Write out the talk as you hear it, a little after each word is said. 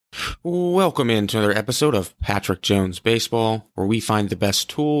Welcome into another episode of Patrick Jones Baseball, where we find the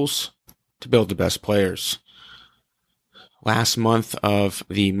best tools to build the best players. Last month of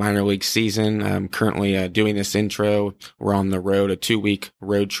the minor league season, I'm currently doing this intro. We're on the road, a 2-week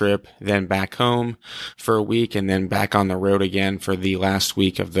road trip, then back home for a week, and then back on the road again for the last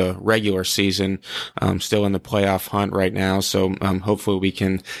week of the regular season. Still in the playoff hunt right now, so hopefully we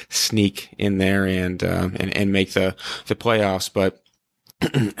can sneak in there and make the playoffs. But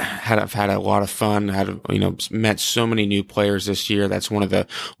I've had a lot of fun. Met so many new players this year. That's one of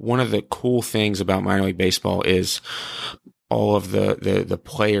the cool things about minor league baseball is all of the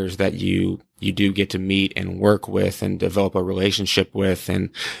players that you do get to meet and work with and develop a relationship with.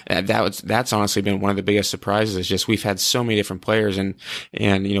 And that's honestly been one of the biggest surprises. Is just we've had so many different players, and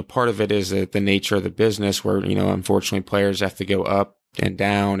part of it is the nature of the business where, unfortunately players have to go up and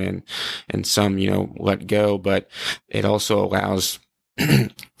down and some, let go, but it also allows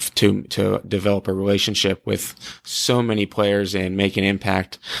to develop a relationship with so many players and make an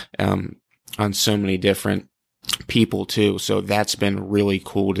impact on so many different people too. So that's been really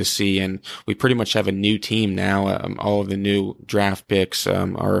cool to see. And we pretty much have a new team now. All of the new draft picks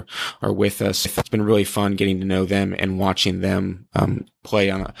are with us. It's been really fun getting to know them and watching them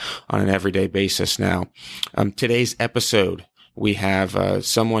play on an everyday basis now. Today's episode, we have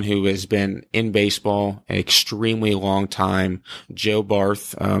someone who has been in baseball an extremely long time, Joe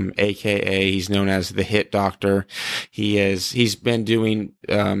Barth, aka he's known as the Hit Doctor. He's been doing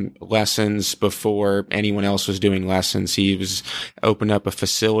lessons before anyone else was doing lessons. He was opened up a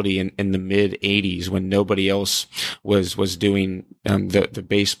facility in the mid '80s when nobody else was doing the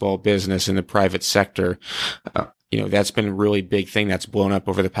baseball business in the private sector. That's been a really big thing that's blown up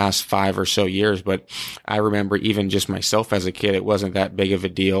over the past 5 or so years. But I remember even just myself as a kid, it wasn't that big of a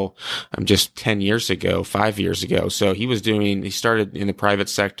deal just 10 years ago, 5 years ago. So he started in the private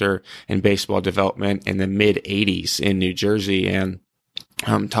sector in baseball development in the mid 80s in New Jersey, and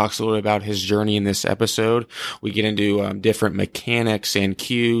talks a little bit about his journey in this episode. We get into different mechanics and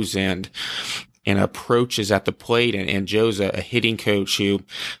cues and approaches at the plate. And Joe's a hitting coach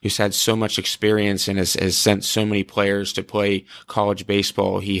who's had so much experience and has sent so many players to play college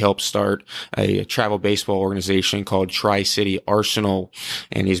baseball. He helped start a travel baseball organization called Tri-City Arsenal,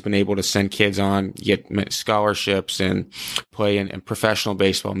 and he's been able to send kids on, get scholarships and play in professional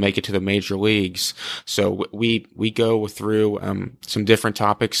baseball, make it to the major leagues. So we go through some different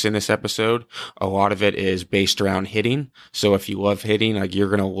topics in this episode. A lot of it is based around hitting. So if you love hitting, you're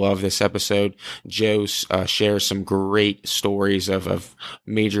going to love this episode. Joe shares some great stories of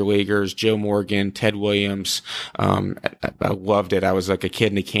major leaguers, Joe Morgan, Ted Williams. I loved it. I was like a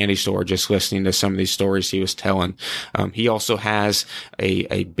kid in a candy store just listening to some of these stories he was telling. He also has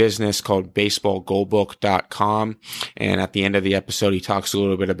a business called baseballgoalbook.com. And at the end of the episode, he talks a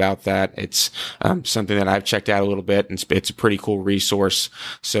little bit about that. It's something that I've checked out a little bit, and it's a pretty cool resource.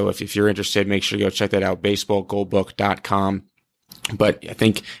 So if you're interested, make sure you go check that out, baseballgoalbook.com. But I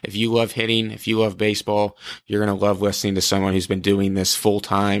think if you love hitting, if you love baseball, you're going to love listening to someone who's been doing this full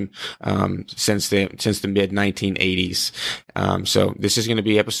time since the mid 1980s. So this is going to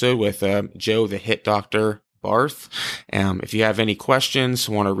be an episode with Joe, the Hit Doctor Barth. If you have any questions,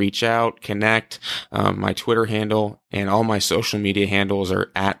 want to reach out, connect, my Twitter handle and all my social media handles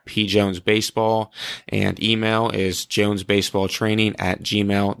are at pjonesbaseball, and email is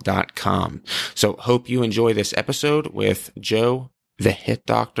jonesbaseballtraining@gmail.com. So hope you enjoy this episode with Joe, the Hit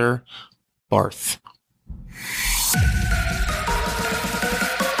Doctor Barth.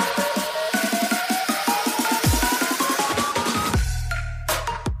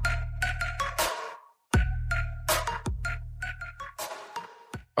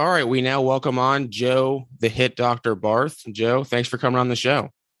 All right, we now welcome on Joe, the Hit Doctor Barth. Joe, thanks for coming on the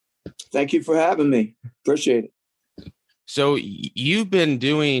show. Thank you for having me. Appreciate it. So you've been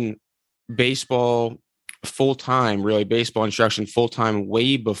doing baseball full-time, really baseball instruction full-time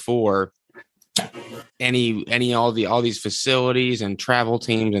way before all these facilities and travel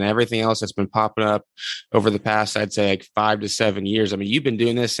teams and everything else that's been popping up over the past, I'd say, like 5 to 7 years. I mean, you've been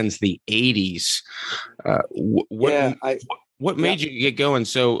doing this since the 80s. What made you get going?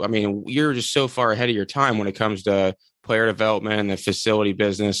 So, I mean, you're just so far ahead of your time when it comes to player development and the facility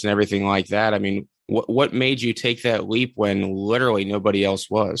business and everything like that. I mean, what made you take that leap when literally nobody else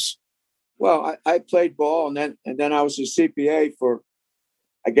was? Well, I played ball and then I was a CPA for,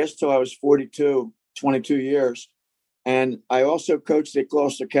 I guess, till I was 22 years. And I also coached at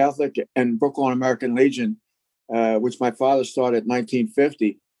Gloucester Catholic and Brooklyn American Legion, which my father started in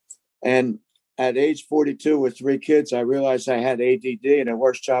 1950. And at age 42 with 3 kids, I realized I had ADD, and the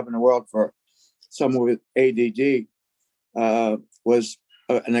worst job in the world for someone with ADD was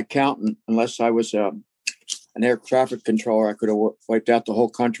an accountant unless I was an air traffic controller. I could have wiped out the whole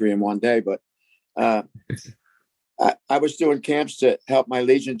country in one day. But I was doing camps to help my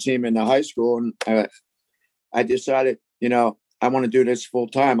Legion team in the high school, and I decided, I want to do this full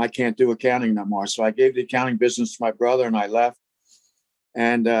time. I can't do accounting no more. So I gave the accounting business to my brother, and I left.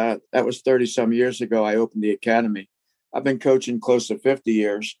 And that was 30 some years ago. I opened the academy. I've been coaching close to 50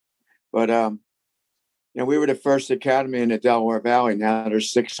 years, but we were the first academy in the Delaware Valley. Now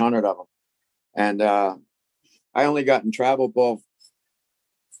there's 600 of them, and I only got in travel ball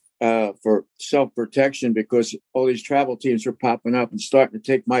for self-protection because all these travel teams were popping up and starting to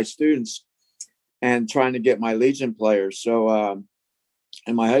take my students and trying to get my Legion players. So,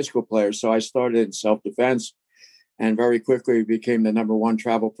 and my high school players. So I started in self-defense and very quickly became the #1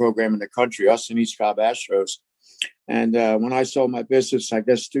 travel program in the country, us and East Cobb Astros. And when I sold my business, I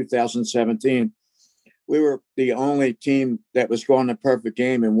guess 2017, we were the only team that was going to perfect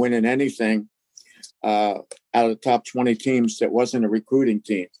game and winning anything out of the top 20 teams that wasn't a recruiting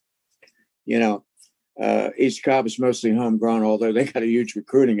team. East Cobb is mostly homegrown, although they got a huge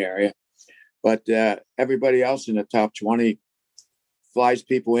recruiting area. But everybody else in the top 20 flies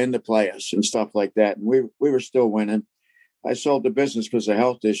people in to play us and stuff like that. And we were still winning. I sold the business because of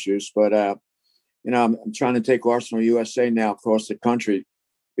health issues. But, I'm trying to take Arsenal USA now across the country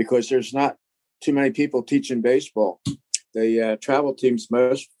because there's not too many people teaching baseball. The travel teams,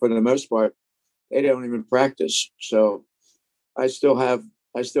 for the most part, they don't even practice. So I still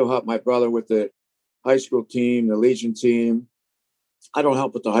help my brother with the high school team, the Legion team. I don't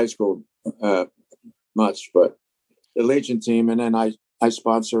help with the high school much, but the Legion team, and then I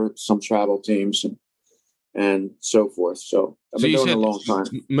sponsor some travel teams and so forth. So I've been doing it a long time.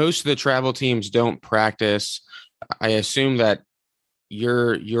 Most of the travel teams don't practice. I assume that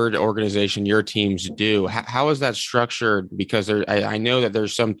your organization, your teams do. How is that structured? Because I know that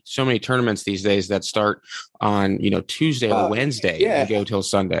there's so many tournaments these days that start on Tuesday or Wednesday and go till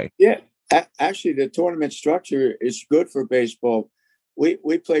Sunday. Yeah, actually, the tournament structure is good for baseball. We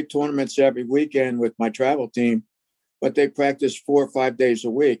play tournaments every weekend with my travel team, but they practice 4 or 5 days a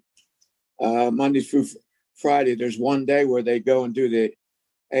week, Monday through Friday. There's one day where they go and do the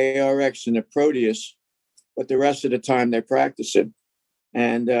ARX and the Proteus, but the rest of the time they're practicing.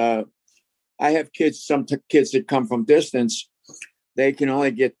 And I have kids, kids that come from distance, they can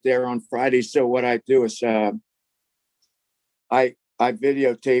only get there on Friday. So what I do is I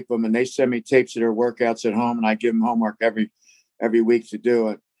videotape them and they send me tapes of their workouts at home, and I give them homework every week to do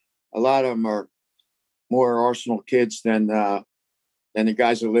it. A lot of them are more Arsenal kids than the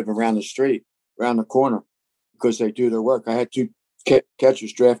guys that live around the street, around the corner, because they do their work. I had 2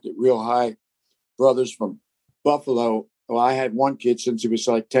 catchers drafted real high, brothers from Buffalo. Well, I had one kid since he was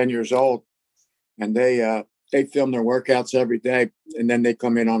like 10 years old, and they film their workouts every day, and then they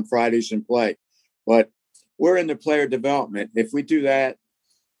come in on Fridays and play. But we're in the player development. If we do that,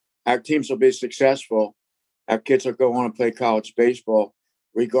 our teams will be successful. Our kids will go on and play college baseball,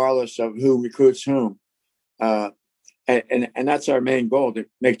 regardless of who recruits whom. And that's our main goal, to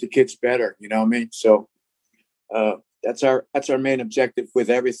make the kids better. You know what I mean? So that's our main objective with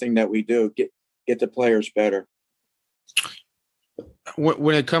everything that we do. Get the players better.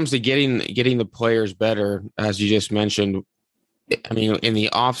 When it comes to getting the players better, as you just mentioned, I mean, in the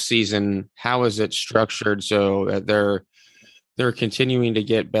off season, how is it structured so that they're continuing to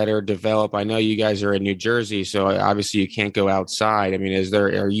get better, develop? I know you guys are in New Jersey, so obviously you can't go outside. I mean,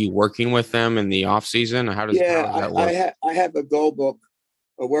 are you working with them in the off season? How does that work? I have a goal book,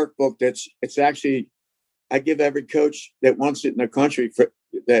 a workbook it's actually, I give every coach that wants it in the country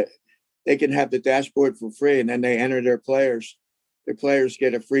that they can have the dashboard for free, and then they enter their players. Their players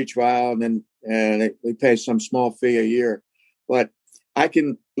get a free trial, and then they pay some small fee a year. But I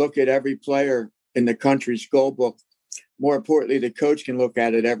can look at every player in the country's goal book. More importantly, the coach can look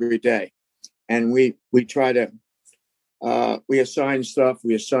at it every day. And we try to, we assign stuff,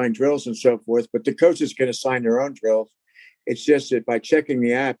 we assign drills and so forth, but the coaches can assign their own drills. It's just that by checking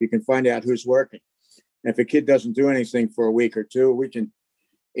the app, you can find out who's working. And if a kid doesn't do anything for a week or two, we can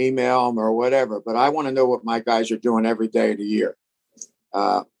email them or whatever. But I want to know what my guys are doing every day of the year.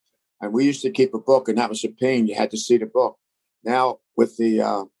 And we used to keep a book, and that was a pain. You had to see the book. Now with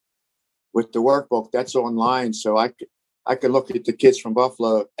the workbook, that's online. So I could look at the kids from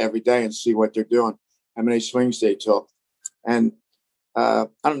Buffalo every day and see what they're doing, how many swings they took. And I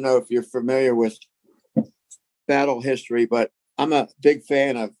don't know if you're familiar with battle history, but I'm a big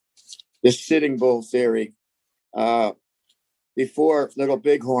fan of the Sitting Bull theory. Before Little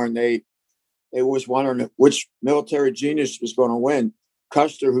Bighorn, they was wondering which military genius was going to win.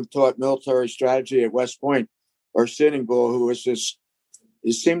 Custer, who taught military strategy at West Point, or Sitting Bull, who was this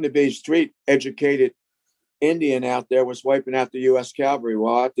it seemed to be street educated Indian out there was wiping out the U.S. cavalry.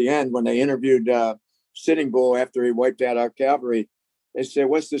 Well, at the end, when they interviewed Sitting Bull after he wiped out our cavalry, they said,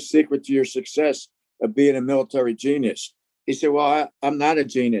 "What's the secret to your success of being a military genius?" He said, "Well, I'm not a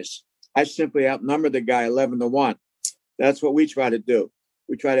genius. I simply outnumber the guy 11-1. That's what we try to do.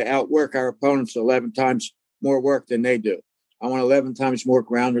 We try to outwork our opponents 11 times more work than they do. I want 11 times more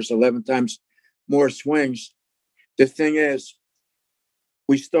grounders, 11 times more swings. The thing is,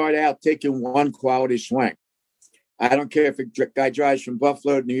 we start out taking one quality swing. I don't care if a guy drives from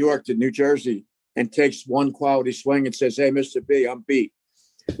Buffalo to New York to New Jersey and takes one quality swing and says, 'Hey, Mr. B, I'm beat.'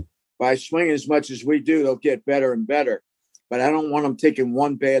 By swinging as much as we do, they'll get better and better. But I don't want them taking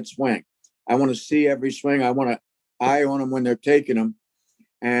one bad swing. I want to see every swing. I want to eye on them when they're taking them.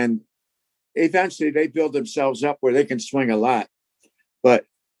 And eventually they build themselves up where they can swing a lot. But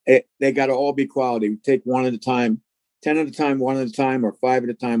they got to all be quality. We take one at a time, 10 at a time, one at a time, or 5 at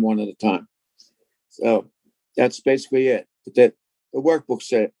a time, one at a time. So that's basically it. That the workbook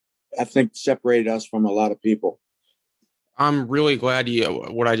said, I think, separated us from a lot of people. I'm really glad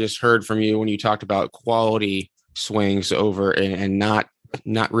what I just heard from you when you talked about quality swings over and not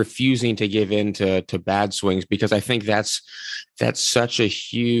refusing to give in to bad swings, because I think that's such a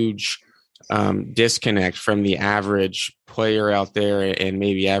huge disconnect from the average player out there and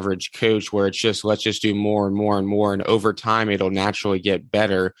maybe average coach, where it's just, let's just do more and more and more. And over time, it'll naturally get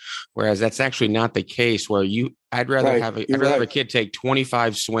better. Whereas that's actually not the case, where I'd rather have a kid take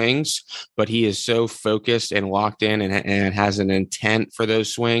 25 swings, but he is so focused and locked in and has an intent for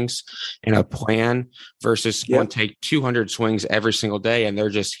those swings and a plan, versus going to take 200 swings every single day and they're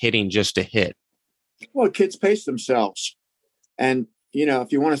just hitting just to hit. Well, kids pace themselves. And,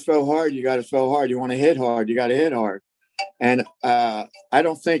 if you want to throw hard, you got to throw hard. You want to hit hard, you got to hit hard. And I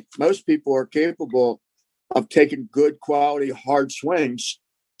don't think most people are capable of taking good quality hard swings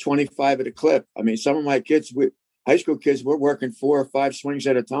 25 at a clip. I mean, some of my kids, high school kids, we're working 4 or 5 swings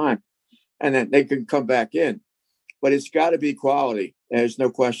at a time, and then they can come back in. But it's got to be quality. There's no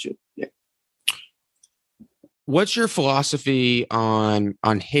question. Yeah. What's your philosophy on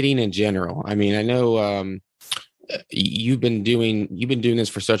hitting in general? I mean, I know you've been doing this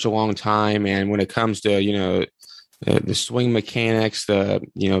for such a long time, and when it comes to the swing mechanics, the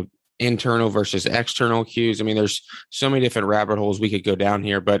internal versus external cues, I mean, there's so many different rabbit holes we could go down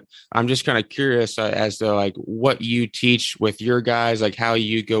here, but I'm just kind of curious as to like what you teach with your guys, like how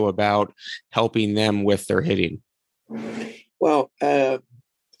you go about helping them with their hitting. Well,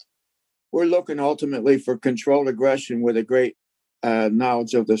 we're looking ultimately for controlled aggression with a great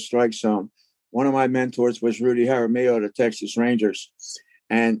knowledge of the strike zone. One of my mentors was Rudy Jaramillo of the Texas Rangers,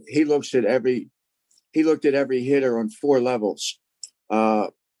 and he looked at every hitter on 4 levels.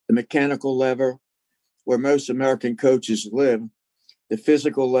 The mechanical level, where most American coaches live, the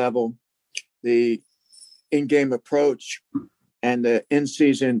physical level, the in-game approach, and the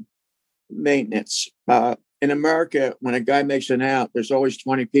in-season maintenance. In America, when a guy makes an out, there's always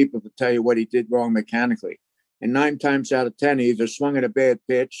 20 people to tell you what he did wrong mechanically. And 9 times out of 10, he either swung at a bad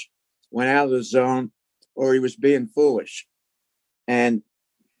pitch, went out of the zone, or he was being foolish. And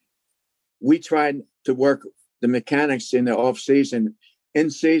we tried to work the mechanics in the off season. In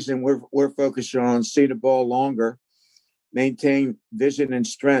season, we're focused on see the ball longer, maintain vision and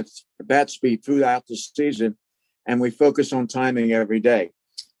strength, bat speed throughout the season, and we focus on timing every day.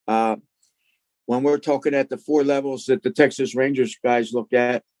 When we're talking at the 4 levels that the Texas Rangers guys look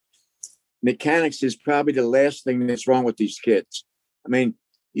at, mechanics is probably the last thing that's wrong with these kids. I mean,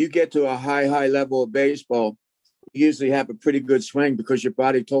 you get to a high level of baseball, you usually have a pretty good swing because your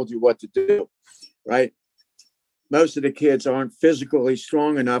body told you what to do, right? Most of the kids aren't physically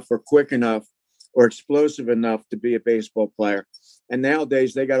strong enough or quick enough or explosive enough to be a baseball player. And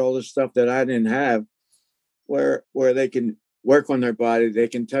nowadays they got all this stuff that I didn't have, where they can work on their body. They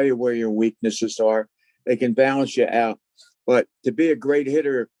can tell you where your weaknesses are. They can balance you out. But to be a great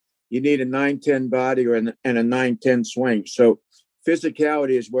hitter, you need a 9-10 body and a 9-10 swing. So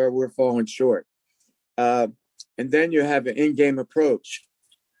physicality is where we're falling short. And then you have an in-game approach.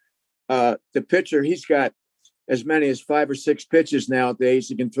 The pitcher, he's got as many as 5 or 6 pitches nowadays.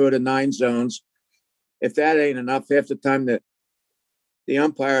 He can throw to 9 zones. If that ain't enough, half the time that the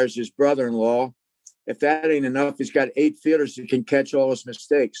umpire is his brother-in-law. If that ain't enough, he's got 8 fielders who can catch all his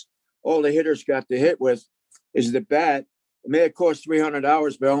mistakes. All the hitters got to hit with is the bat. It may have cost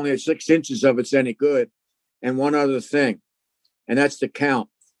 $300, but only 6 inches of it's any good. And one other thing, and that's the count.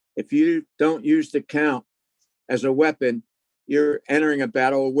 If you don't use the count as a weapon, you're entering a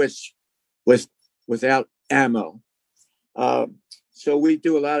battle without ammo. So we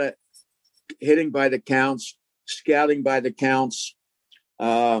do a lot of hitting by the counts, scouting by the counts,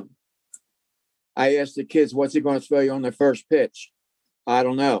 I asked the kids, what's he going to throw you on the first pitch? I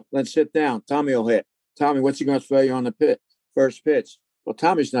don't know. Let's sit down. Tommy will hit. Tommy, what's he going to throw you on the first pitch? Well,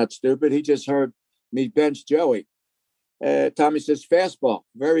 Tommy's not stupid. He just heard me bench Joey. Tommy says, fastball.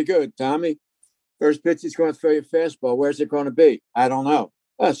 Very good, Tommy. First pitch, he's going to throw you a fastball. Where's it going to be? I don't know.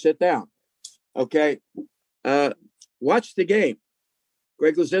 Sit down. Okay. Watch the game.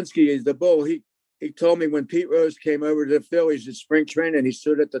 Greg Luzinski is the bull. He told me when Pete Rose came over to the Phillies at spring training, he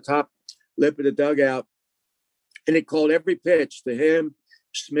stood at the top lip of the dugout, and he called every pitch to him,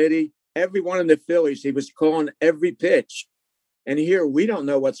 Smitty, everyone in the Phillies. He was calling every pitch. And here, we don't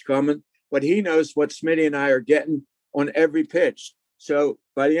know what's coming, but he knows what Smitty and I are getting on every pitch. So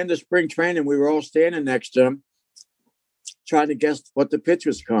by the end of spring training, we were all standing next to him, trying to guess what the pitch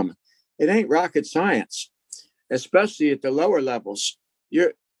was coming. It ain't rocket science, especially at the lower levels.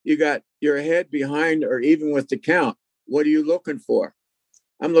 You got your head behind or even with the count. What are you looking for?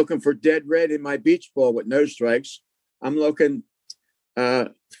 I'm looking for dead red in my beach ball with no strikes. I'm looking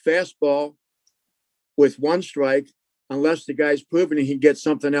fastball with one strike, unless the guy's proven he can get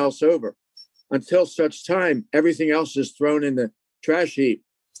something else over. Until such time, everything else is thrown in the trash heap,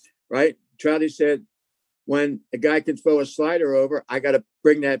 right? Trouty said, when a guy can throw a slider over, I got to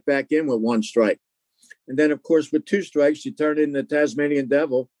bring that back in with one strike. And then, of course, with two strikes, you turn it into Tasmanian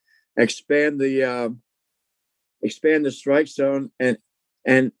Devil, expand the strike zone,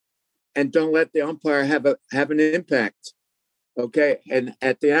 and don't let the umpire have an impact. Okay, and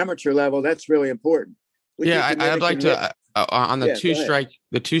at the amateur level, that's really important. I'd like to on the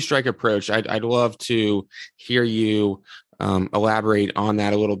two strike approach. I'd love to hear you elaborate on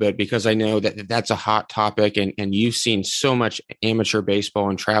that a little bit, because I know that that's a hot topic, and you've seen so much amateur baseball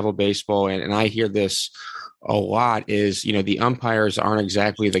and travel baseball, and I hear this a lot is, the umpires aren't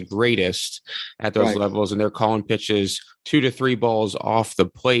exactly the greatest at those levels, and they're calling pitches 2 to 3 balls off the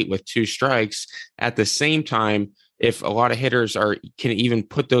plate with 2 strikes. At the same time, if a lot of hitters can even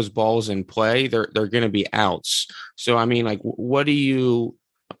put those balls in play, they're going to be outs. So, I mean, like, what do you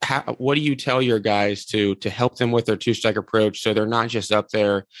tell your guys to help them with their 2-strike approach, so they're not just up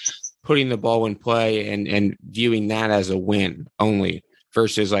there putting the ball in play and viewing that as a win only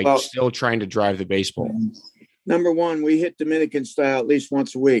versus still trying to drive the baseball? Number one, we hit Dominican style at least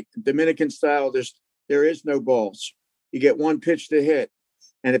once a week. Dominican style, there is no balls. You get one pitch to hit,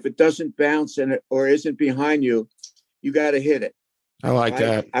 and if it doesn't bounce or isn't behind you, you got to hit it. I like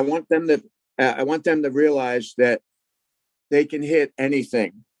that. I want them to realize that they can hit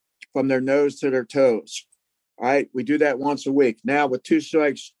anything from their nose to their toes. All right, we do that once a week. Now with 2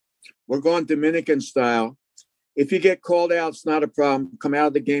 strikes, we're going Dominican style. If you get called out, it's not a problem. Come out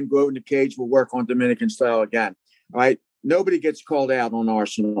of the game, go over in the cage. We'll work on Dominican style again. All right. Nobody gets called out on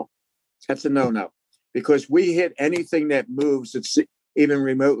Arsenal. That's a no-no, because we hit anything that moves that's even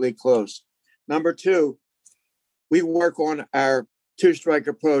remotely close. Number 2, we work on our 2-strike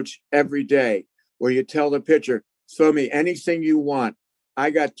approach every day, where you tell the pitcher, throw me anything you want.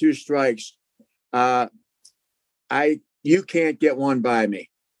 I got 2 strikes. You can't get one by me.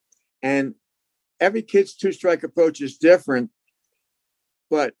 And every kid's 2-strike approach is different,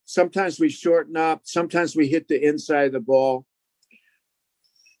 but sometimes we shorten up. Sometimes we hit the inside of the ball.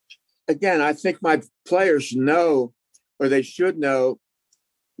 Again, I think my players know, or they should know,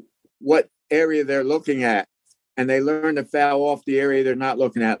 what area they're looking at, and they learn to foul off the area they're not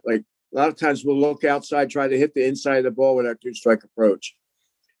looking at. Like, a lot of times we'll look outside, try to hit the inside of the ball with our 2-strike approach,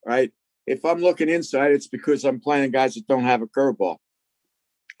 right? If I'm looking inside, it's because I'm playing guys that don't have a curveball.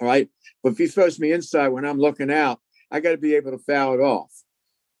 All right. But if he throws me inside when I'm looking out, I got to be able to foul it off.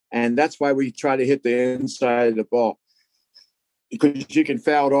 And that's why we try to hit the inside of the ball, because you can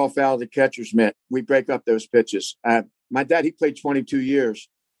foul it off out of the catcher's mitt. We break up those pitches. My dad, he played 22 years,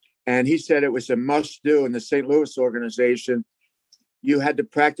 and he said it was a must do in the St. Louis organization. You had to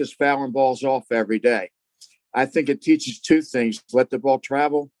practice fouling balls off every day. I think it teaches 2 things: let the ball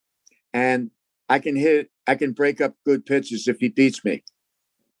travel, and I can break up good pitches if he beats me.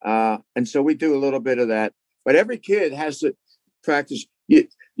 And so we do a little bit of that, but every kid has to practice.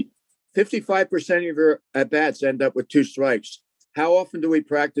 55% of your at-bats end up with 2 strikes. How often do we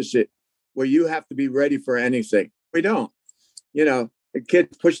practice it where you have to be ready for anything? We don't. The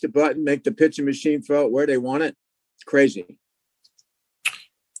kids push the button, make the pitching machine throw it where they want it. It's crazy.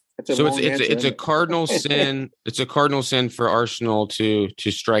 So it's a cardinal sin. It's a cardinal sin for Arsenal to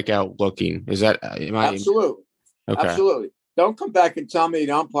strike out looking. Is that absolutely? Okay. Absolutely. Don't come back and tell me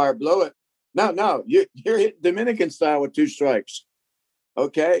the umpire blew it. No, you're hitting Dominican style with 2 strikes.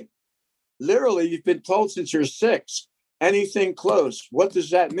 Okay? Literally, you've been told since you're 6, anything close. What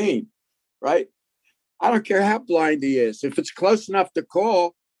does that mean? Right? I don't care how blind he is. If it's close enough to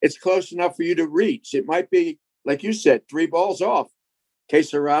call, it's close enough for you to reach. It might be, like you said, 3 balls off. Que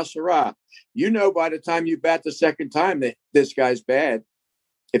sera, sera. You know by the time you bat the second time that this guy's bad.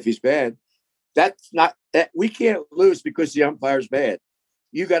 If he's bad, that's not that we can't lose because the umpire's bad.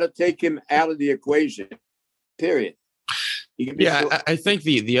 You got to take him out of the equation. Period. Yeah, I think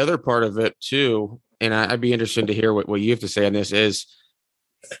the other part of it too, and I'd be interested to hear what you have to say on this, is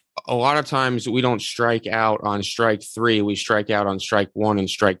a lot of times we don't strike out on strike 3. We strike out on strike 1 and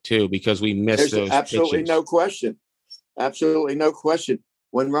strike 2 because we miss those absolutely pitches. No question. Absolutely no question.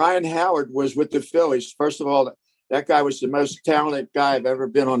 When Ryan Howard was with the Phillies, first of all, that guy was the most talented guy I've ever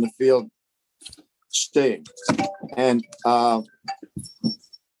been on the field seeing. And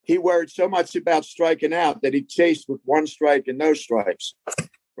he worried so much about striking out that he chased with 1 strike and no strikes,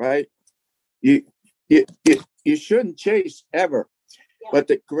 right? You shouldn't chase ever. But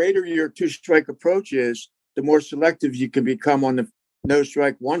the greater your 2-strike approach is, the more selective you can become on the no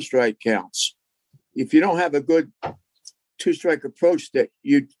strike, 1 strike counts. If you don't have a good 2-strike approach that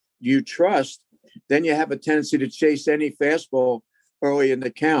you trust, then you have a tendency to chase any fastball early in the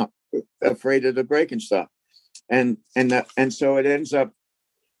count, afraid of the breaking stuff. And so it ends up,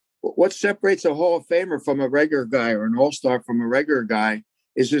 what separates a Hall of Famer from a regular guy or an all-star from a regular guy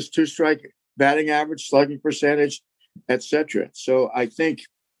is his 2-strike batting average, slugging percentage, etc. So I think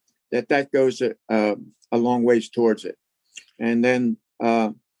that goes a long ways towards it. And then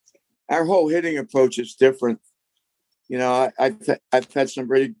our whole hitting approach is different. You know, I've had some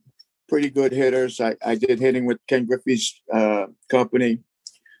pretty good hitters. I did hitting with Ken Griffey's company,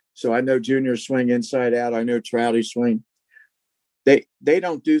 so I know Junior swing inside out. I know Trouty swing. They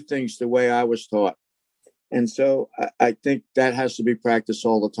don't do things the way I was taught, and so I think that has to be practiced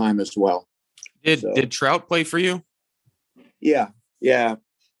all the time as well. Did Trout play for you? Yeah.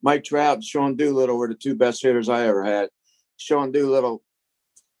 Mike Trout and Sean Doolittle were the 2 best hitters I ever had. Sean Doolittle,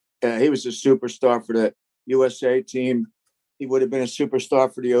 he was a superstar for the USA team. He would have been a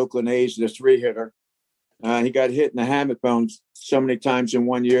superstar for the Oakland A's, the 3-hitter. He got hit in the hammock bones so many times in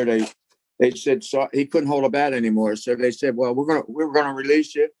 1 year. They said he couldn't hold a bat anymore. So they said, well, we're gonna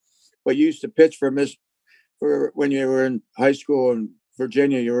release you. But you used to pitch for when you were in high school in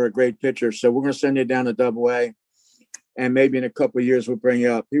Virginia. You were a great pitcher. So we're gonna send you down to Double-A. And maybe in a couple of years, we'll bring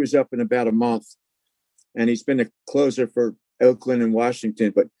you up. He was up in about a month, and he's been a closer for Oakland and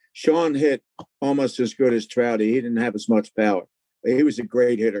Washington. But Sean hit almost as good as Trouty. He didn't have as much power, but he was a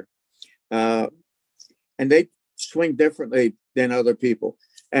great hitter. And they swing differently than other people.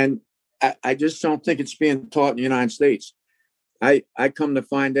 And I just don't think it's being taught in the United States. I come to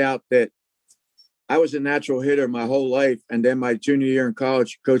find out that I was a natural hitter my whole life. And then my junior year in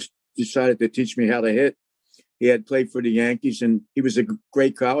college, coach decided to teach me how to hit. He had played for the Yankees, and he was a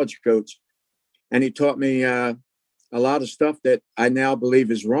great college coach. And he taught me a lot of stuff that I now believe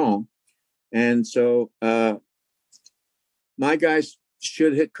is wrong. And so my guys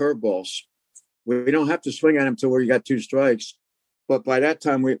should hit curveballs. We don't have to swing at them until we got 2 strikes. But by that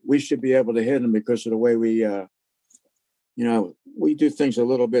time, we should be able to hit them because of the way we do things a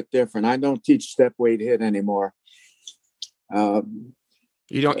little bit different. I don't teach step, weight, hit anymore. You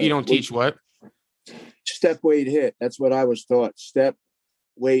don't teach what? Step, weight, hit. That's what I was taught. Step,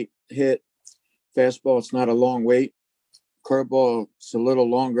 weight, hit. Fastball, it's not a long weight. Curveball, it's a little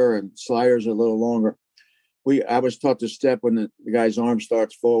longer, and sliders are a little longer. I was taught to step when the guy's arm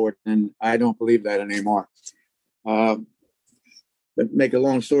starts forward, and I don't believe that anymore. But make a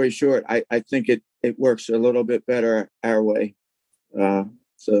long story short, I think it works a little bit better our way.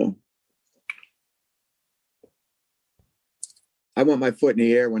 So I want my foot in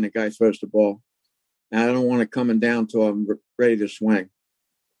the air when the guy throws the ball. And I don't want it coming down till I'm ready to swing.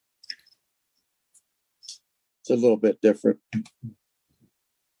 It's a little bit different.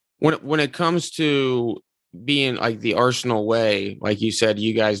 When it comes to being like the Arsenal way, like you said,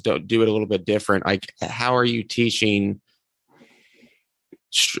 you guys don't do it a little bit different. Like, how are you teaching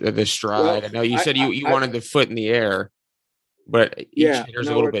the stride? Well, I know you said you wanted the foot in the air, but each hitter's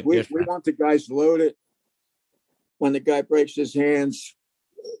a little bit different. We want the guys loaded. When the guy breaks his hands,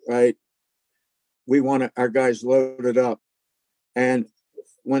 right? We want our guys loaded up. And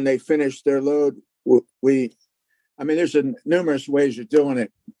when they finish their load, there's numerous ways of doing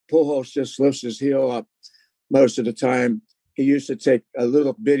it. Pujols just lifts his heel up most of the time. He used to take a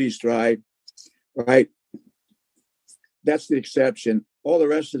little bitty stride, right? That's the exception. All the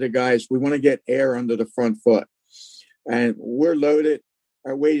rest of the guys, we want to get air under the front foot. And we're loaded.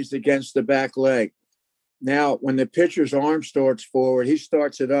 Our weight is against the back leg. Now, when the pitcher's arm starts forward, he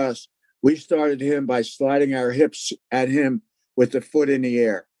starts at us. We started him by sliding our hips at him with the foot in the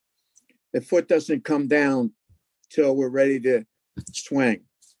air. the foot doesn't come down till we're ready to swing.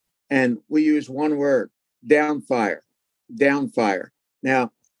 And we use one word, down fire.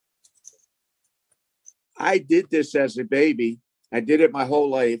 Now, I did this as a baby. I did it my whole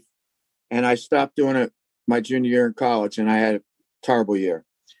life, and I stopped doing it my junior year in college, and I had a terrible year.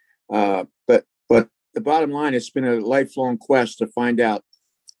 But the bottom line, it's been a lifelong quest to find out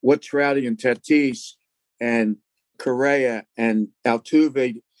what Trouty and Tatis and Correa and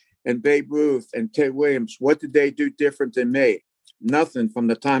Altuve and Babe Ruth and Ted Williams, what did they do different than me? Nothing from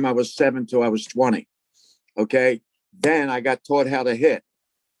the time I was 7 till I was 20. Okay. Then I got taught how to hit,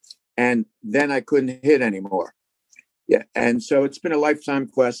 and then I couldn't hit anymore. Yeah. And so it's been a lifetime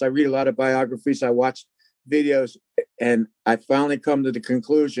quest. I read a lot of biographies. I watch videos, and I finally come to the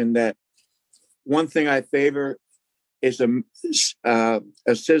conclusion that one thing I favor is a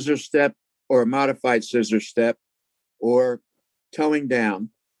scissor step or a modified scissor step or towing down.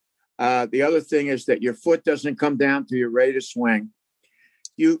 The other thing is that your foot doesn't come down till you're ready to swing.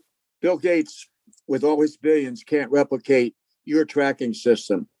 Bill Gates, with all his billions, can't replicate your tracking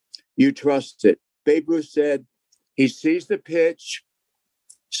system. You trust it. Babe Ruth said he sees the pitch,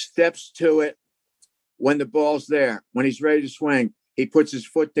 steps to it when the ball's there. When he's ready to swing, he puts his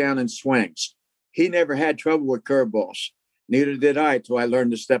foot down and swings. He never had trouble with curveballs. Neither did I till I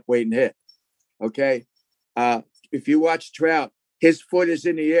learned to step, wait, and hit. Okay? If you watch Trout, his foot is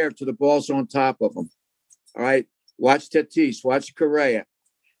in the air till the ball's on top of him. All right? Watch Tatis. Watch Correa.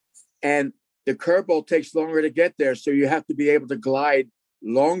 And the curveball takes longer to get there, so you have to be able to glide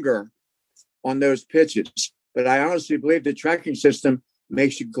longer on those pitches. But I honestly believe the tracking system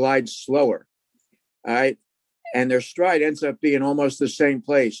makes you glide slower. All right? And their stride ends up being almost the same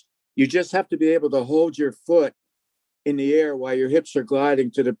place. You just have to be able to hold your foot in the air while your hips are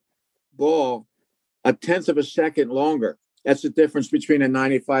gliding to the ball a tenth of a second longer. That's the difference between a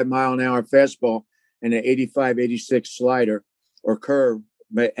 95-mile-an-hour fastball and an 85, 86 slider or curve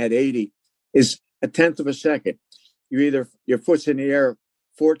at 80 is a tenth of a second. Your foot's in the air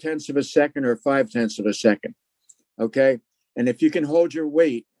 4/10 of a second or 5/10 of a second. Okay? And if you can hold your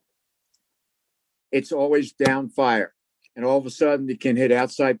weight, it's always down fire. And all of a sudden, you can hit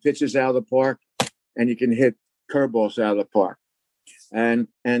outside pitches out of the park, and you can hit curveballs out of the park. And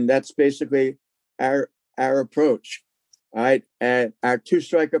that's basically our approach. All right. And our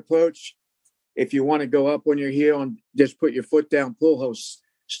 2-strike approach, if you want to go up on your heel and just put your foot down Pujols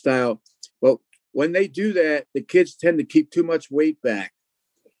style. Well, when they do that, the kids tend to keep too much weight back.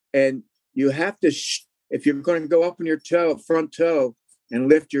 And you have to, if you're going to go up on your front toe and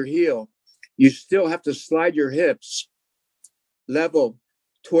lift your heel, you still have to slide your hips level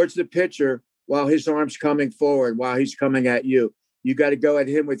towards the pitcher while his arm's coming forward, while he's coming at you. You got to go at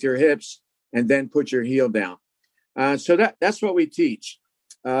him with your hips and then put your heel down. So that's what we teach.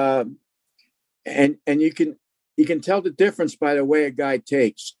 And you can tell the difference by the way a guy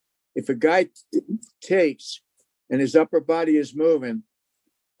takes. If a guy takes and his upper body is moving,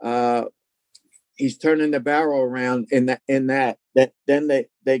 he's turning the barrel around then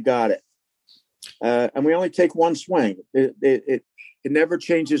they got it. And we only take one swing. It never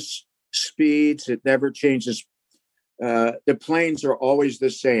changes speeds. It never changes. The planes are always the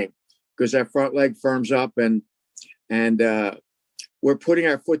same because our front leg firms up and we're putting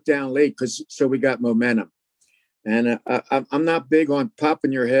our foot down late so we got momentum. And I'm not big on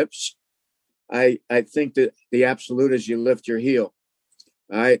popping your hips. I think that the absolute is you lift your heel,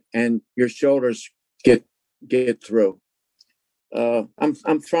 all right, and your shoulders get through.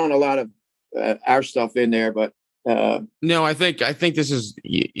 I'm throwing a lot of our stuff in there, but no, I think this is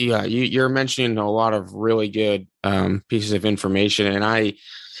you're mentioning a lot of really good pieces of information, and I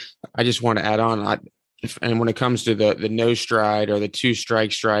just want to add on. And when it comes to the no stride or the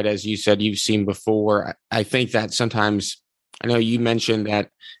 2-strike stride, as you said, you've seen before, I think that sometimes, I know you mentioned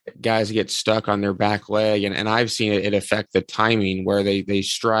that guys get stuck on their back leg, and I've seen it affect the timing where they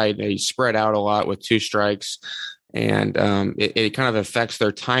spread out a lot with 2 strikes. And it kind of affects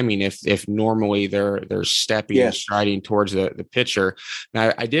their timing if normally they're stepping and striding towards the pitcher.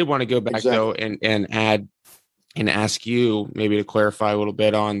 Now, I did want to go back though and add and ask you maybe to clarify a little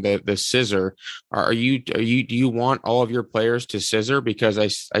bit on the scissor. Do you want all of your players to scissor? Because I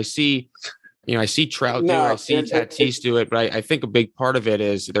see, I see Trout do it, I see Tatis do it, but I think a big part of it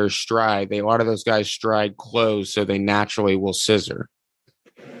is their stride. A lot of those guys stride close, so they naturally will scissor.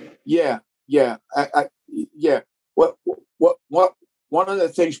 Yeah. What one of the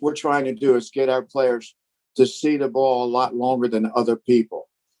things we're trying to do is get our players to see the ball a lot longer than other people.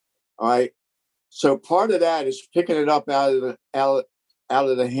 All right. So part of that is picking it up out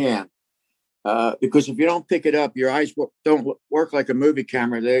of the hand, because if you don't pick it up, your eyes don't work like a movie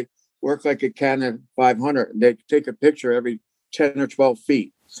camera. work like a Canon 500. They take a picture every 10 or 12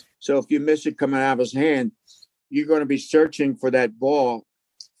 feet. So if you miss it coming out of his hand, you're going to be searching for that ball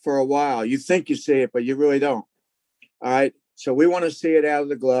for a while. You think you see it, but you really don't. All right. So we want to see it out of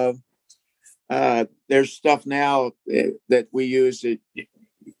the glove. There's stuff now that we use that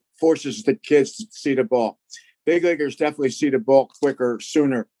forces the kids to see the ball. Big leaguers definitely see the ball quicker,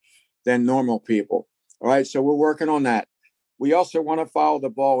 sooner than normal people. All right. So we're working on that. We also want to follow the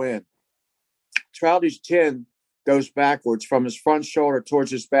ball in. Trouty's chin goes backwards from his front shoulder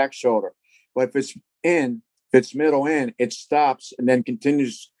towards his back shoulder. But if it's middle in, it stops and then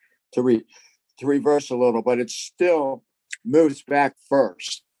continues to reverse a little, but it still moves back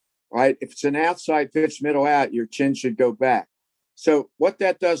first, right? If it's an outside pitch, middle out, your chin should go back. So what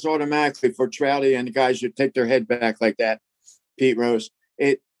that does automatically for Trouty and the guys who take their head back like that, Pete Rose,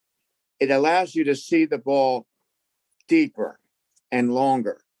 it allows you to see the ball deeper and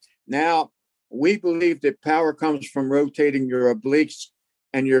longer. Now, we believe that power comes from rotating your obliques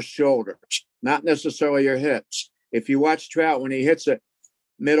and your shoulders, not necessarily your hips. If you watch Trout, when he hits a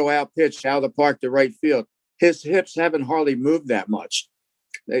middle out pitch out of the park to right field, his hips haven't hardly moved that much.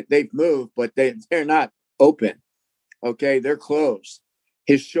 They've moved, but they're not open. Okay, they're closed.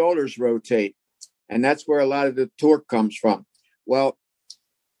 His shoulders rotate, and that's where a lot of the torque comes from. Well,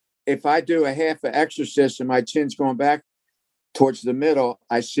 if I do a half an exorcist and my chin's going back towards the middle,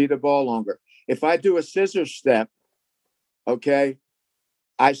 I see the ball longer. If I do a scissor step, okay,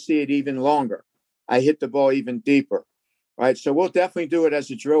 I see it even longer. I hit the ball even deeper. Right. So we'll definitely do it as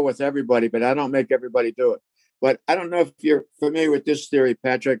a drill with everybody, but I don't make everybody do it. But I don't know if you're familiar with this theory,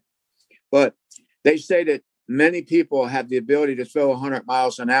 Patrick, but they say that many people have the ability to throw 100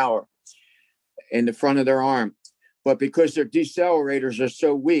 miles an hour in the front of their arm. But because their decelerators are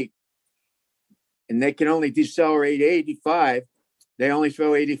so weak and they can only decelerate 85, they only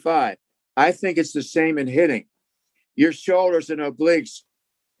throw 85. I think it's the same in hitting. Your shoulders and obliques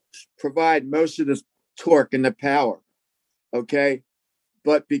provide most of the torque and the power. Okay.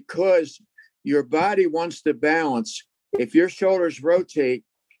 But because your body wants to balance, if your shoulders rotate,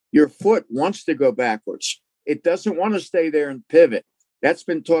 your foot wants to go backwards. It doesn't want to stay there and pivot. That's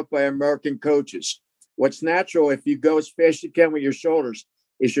been taught by American coaches. What's natural if you go as fast as you can with your shoulders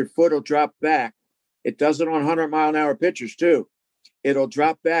is your foot will drop back. It does it on 100-mile-an-hour pitchers too. It'll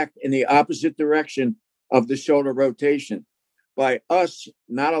drop back in the opposite direction of the shoulder rotation. By us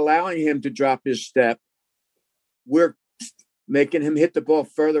not allowing him to drop his step, we're making him hit the ball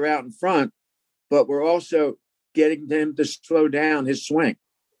further out in front, but we're also getting him to slow down his swing.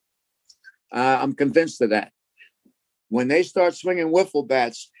 I'm convinced of that. When they start swinging wiffle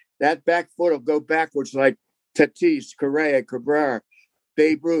bats, that back foot will go backwards like Tatis, Correa, Cabrera,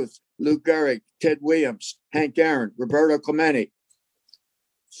 Babe Ruth, Lou Gehrig, Ted Williams, Hank Aaron, Roberto Clemente.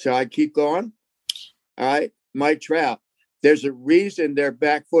 Shall I keep going? All right. Mike Trout. There's a reason their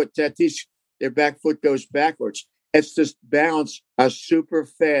back foot, Tatis, their back foot goes backwards. It's to balance a super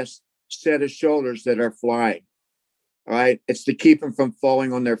fast set of shoulders that are flying. All right. It's to keep them from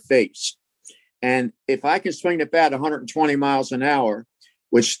falling on their face. And if I can swing the bat 120 miles an hour,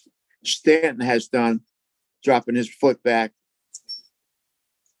 which Stanton has done, dropping his foot back.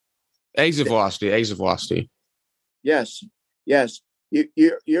 Exit velocity. Yes.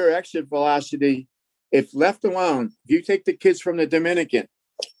 Your exit velocity, if left alone, if you take the kids from the Dominican,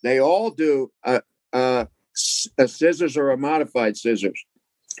 they all do a scissors or a modified scissors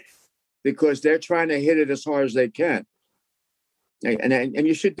because they're trying to hit it as hard as they can. And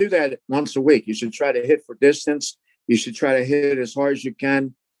you should do that once a week. You should try to hit for distance. You should try to hit it as hard as you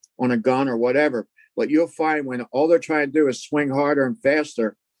can on a gun or whatever. But you'll find when all they're trying to do is swing harder and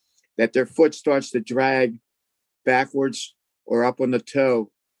faster, that their foot starts to drag backwards or up on the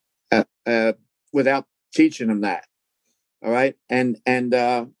toe without teaching them that. All right. And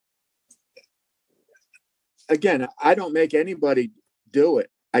again, I don't make anybody do it.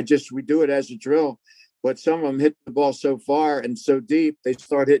 We do it as a drill. But some of them hit the ball so far and so deep, they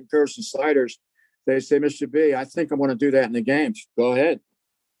start hitting curves and sliders. They say, Mr. B, I think I want to do that in the games. Go ahead.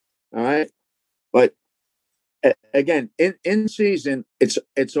 All right. But again, in season,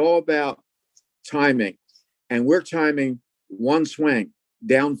 it's all about timing. And we're timing one swing,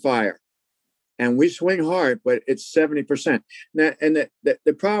 down fire. And we swing hard, but it's 70%. Now, and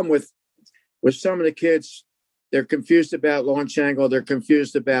the problem with some of the kids, they're confused about launch angle. They're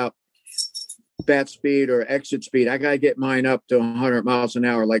confused about bat speed or exit speed. I got to get mine up to 100 miles an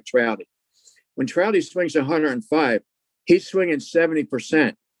hour like Trouty. When Trouty swings 105, he's swinging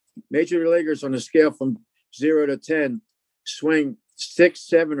 70%. Major leaguers on a scale from 0 to 10 swing 6,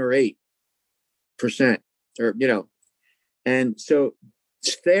 7, or 8%, or. And so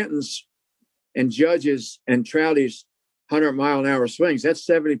Stanton's and Judge's and Trouty's 100-mile-an-hour swings, that's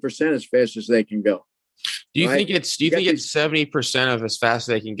 70% as fast as they can go. Do you think it's 70% of as fast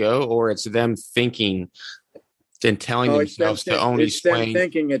as they can go, or it's them thinking and telling themselves to only swing? It's them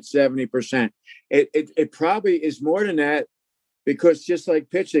thinking it's 70%. It probably is more than that, because just like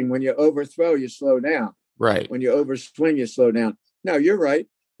pitching, when you overthrow, you slow down. Right. When you overswing, you slow down. No, you're right.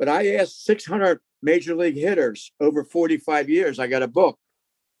 But I asked 600 major league hitters over 45 years. I got a book.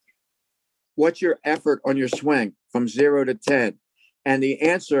 What's your effort on your swing from 0 to 10? And the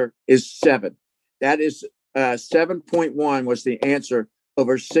answer is 7. That is 7.1 was the answer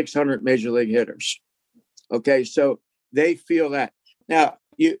over 600 major league hitters. Okay, so they feel that. Now,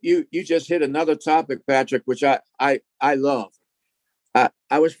 you just hit another topic, Patrick, which I love.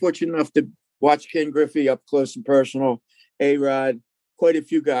 I was fortunate enough to watch Ken Griffey up close and personal, A-Rod, quite a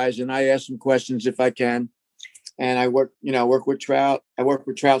few guys, and I ask them questions if I can. And I work with Trout. I worked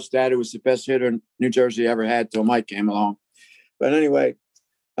with Trout's dad, who was the best hitter New Jersey ever had till Mike came along. But anyway,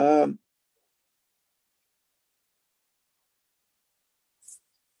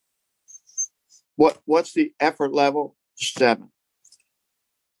 what's the effort level? 7.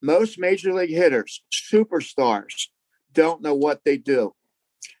 Most major league hitters, superstars, don't know what they do.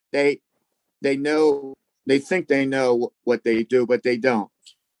 They know, they think they know what they do, but they don't.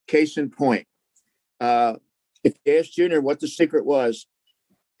 Case in point, if you asked Junior what the secret was,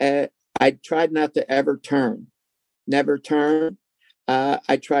 I tried not to ever turn, never turn.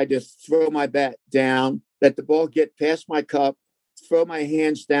 I tried to throw my bat down, let the ball get past my cup, throw my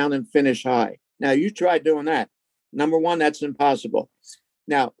hands down and finish high. Now, you try doing that. Number one, that's impossible.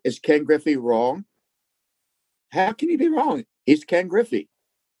 Now, is Ken Griffey wrong? How can he be wrong? He's Ken Griffey.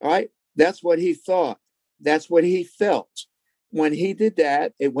 All right. That's what he thought. That's what he felt. When he did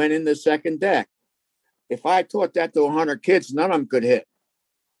that, it went in the second deck. If I taught that to 100 kids, none of them could hit.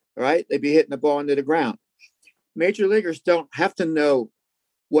 All right. They'd be hitting the ball into the ground. Major leaguers don't have to know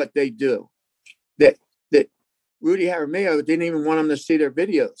what they do. That Rudy Jaramillo didn't even want them to see their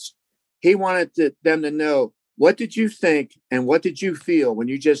videos. He wanted them to know, what did you think and what did you feel when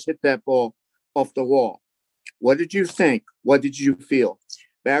you just hit that ball off the wall? What did you think? What did you feel?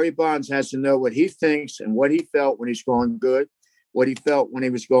 Barry Bonds has to know what he thinks and what he felt when he's going good, what he felt when he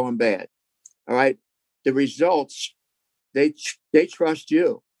was going bad. All right. The results, they trust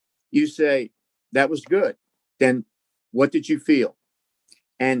you. You say, that was good. Then what did you feel?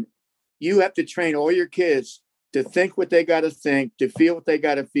 And you have to train all your kids to think what they got to think, to feel what they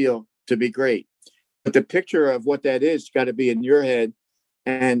got to feel, to be great. But the picture of what that is got to be in your head.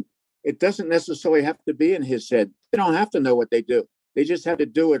 And it doesn't necessarily have to be in his head. They don't have to know what they do. They just have to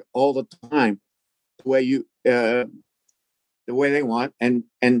do it all the time, the way they want. And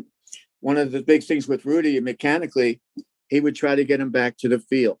one of the big things with Rudy, mechanically, he would try to get him back to the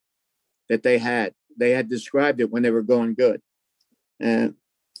feel that they had. They had described it when they were going good. And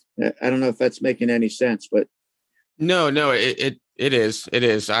I don't know if that's making any sense, but no, it is. It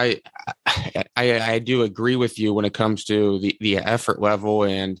is. I do agree with you when it comes to the effort level,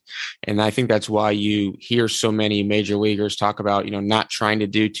 and I think that's why you hear so many major leaguers talk about, not trying to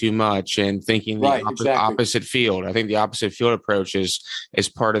do too much and thinking the opposite field. I think the opposite field approach is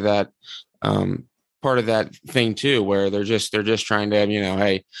part of that. Part of that thing too, where they're just trying to,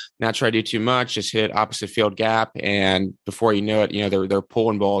 hey, not try to do too much, just hit opposite field gap. And before you know it, they're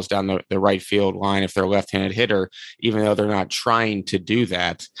pulling balls down the right field line if they're a left-handed hitter, even though they're not trying to do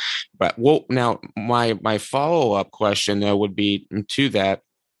that. But now my follow-up question though would be to that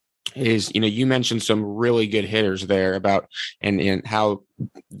is, you mentioned some really good hitters there about and how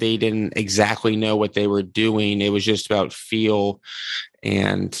they didn't exactly know what they were doing. It was just about feel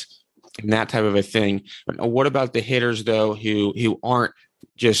and that type of a thing. What about the hitters, though, who aren't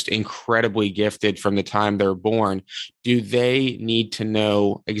just incredibly gifted from the time they're born? Do they need to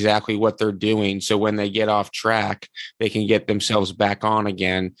know exactly what they're doing so when they get off track, they can get themselves back on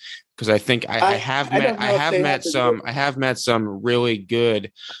again? Because I think I have met some really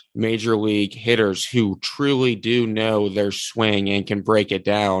good major league hitters who truly do know their swing and can break it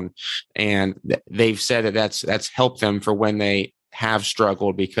down, and they've said that that's helped them for when they have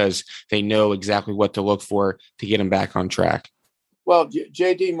struggled because they know exactly what to look for to get them back on track. Well,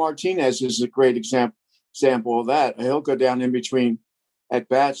 JD Martinez is a great example of that. He'll go down in between at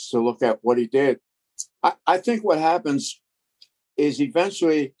bats to look at what he did. I think what happens is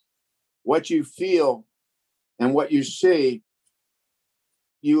eventually what you feel and what you see,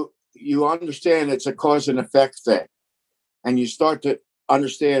 you understand it's a cause and effect thing. And you start to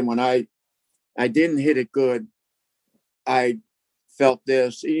understand, when I didn't hit it good, I felt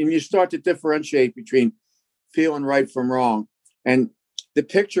this, and you start to differentiate between feeling right from wrong. And the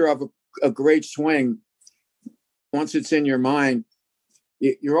picture of a great swing, once it's in your mind,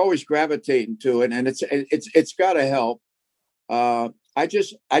 you're always gravitating to it, and it's got to help. I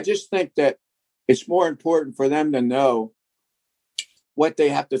just think that it's more important for them to know what they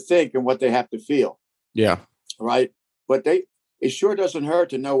have to think and what they have to feel. Yeah. Right. But it sure doesn't hurt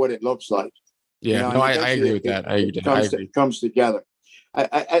to know what it looks like. Yeah. You know, I agree with that. It comes together.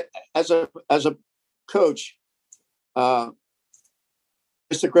 I as a coach, Mr.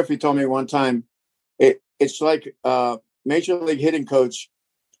 Griffey told me one time, it's like Major League hitting coach.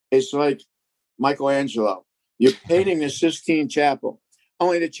 It's like Michelangelo. You're painting the Sistine Chapel,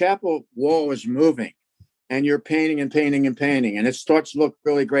 only the chapel wall is moving, and you're painting and painting and painting, and it starts to look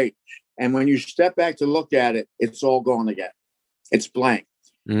really great. And when you step back to look at it, it's all gone again. It's blank.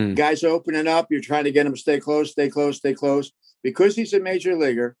 Guys opening up. You're trying to get him to stay close, stay close, stay close. Because he's a major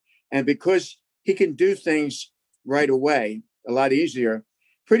leaguer and because he can do things right away a lot easier,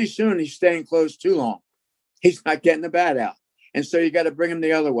 pretty soon he's staying close too long. He's not getting the bat out. And so you got to bring him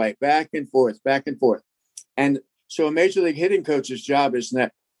the other way, back and forth, back and forth. And so a major league hitting coach's job is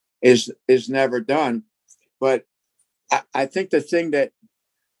never done. But I think the thing that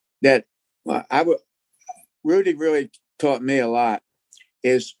Rudy really taught me a lot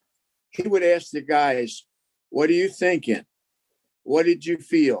is he would ask the guys, what are you thinking? What did you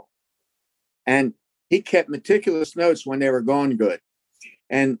feel? And he kept meticulous notes when they were going good.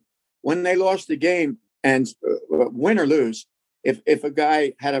 And when they lost the game, and win or lose, if a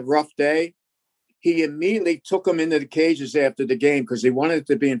guy had a rough day, he immediately took him into the cages after the game because he wanted it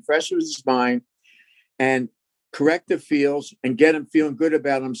to be in fresh with his mind and correct the feels and get him feeling good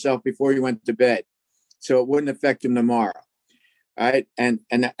about himself before he went to bed, so it wouldn't affect him tomorrow. All right, and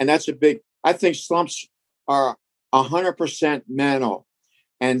that's a big. I think slumps are 100% mental,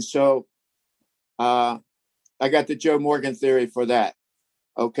 and so I got the Joe Morgan theory for that.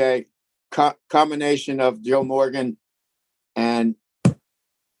 Okay, combination of Joe Morgan and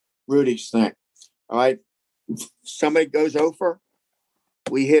Rudy's thing. All right, somebody goes over,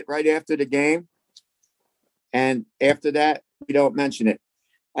 we hit right after the game, and after that we don't mention it.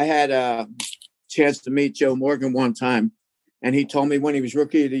 I had a chance to meet Joe Morgan one time, and he told me when he was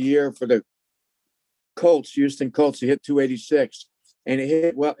rookie of the year for the Colts, Houston Colts, he hit 286, and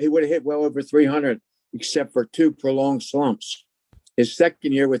he would have hit well over 300, except for 2 prolonged slumps. His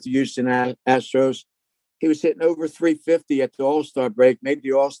second year with the Houston Astros, he was hitting over 350 at the All-Star break, made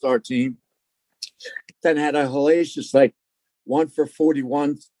the All-Star team, then had a hellacious 1 for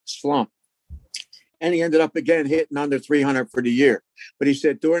 41 slump. And he ended up again hitting under 300 for the year. But he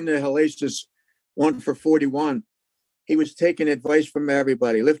said during the hellacious 1 for 41, he was taking advice from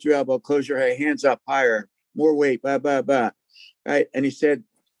everybody. Lift your elbow, close your head, hands up higher, more weight, blah, blah, blah. Right? And he said,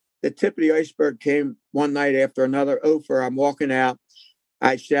 the tip of the iceberg came one night after another offer. I'm walking out.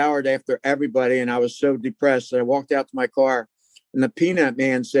 I showered after everybody, and I was so depressed. I walked out to my car, and the peanut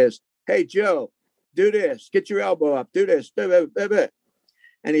man says, hey, Joe, do this. Get your elbow up. Do this.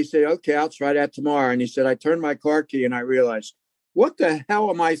 And he said, okay, I'll try that tomorrow. And he said, I turned my car key, and I realized, what the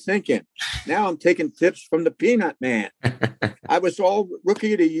hell am I thinking? Now I'm taking tips from the peanut man. I was all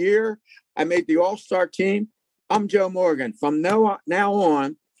rookie of the year. I made the all-star team. I'm Joe Morgan. From now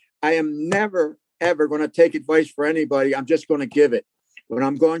on, I am never, ever going to take advice for anybody. I'm just going to give it. When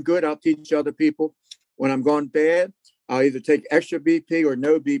I'm going good, I'll teach other people. When I'm going bad, I'll either take extra BP or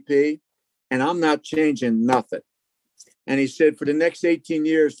no BP, and I'm not changing nothing. And he said for the next 18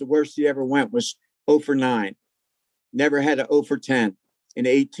 years, the worst he ever went was 0 for 9. Never had an 0 for 10 in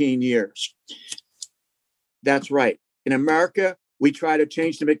 18 years. That's right. In America, we try to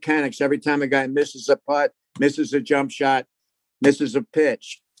change the mechanics every time a guy misses a putt, misses a jump shot, misses a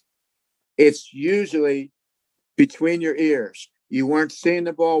pitch. It's usually between your ears. You weren't seeing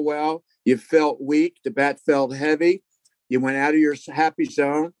the ball well. You felt weak. The bat felt heavy. You went out of your happy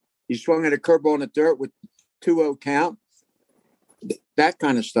zone. You swung at a curveball in the dirt with 2-0 count. That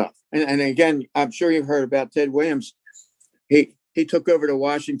kind of stuff. And again, I'm sure you've heard about Ted Williams. He took over the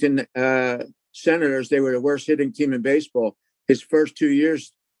Washington Senators. They were the worst hitting team in baseball. His first 2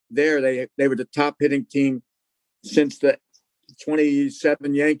 years there, they were the top hitting team since the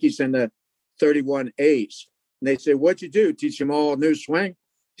 27 Yankees and the 31 A's. And they say, what'd you do? Teach them all a new swing?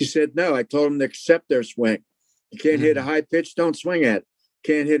 He said, no, I told them to accept their swing. You can't hit a high pitch, don't swing at it.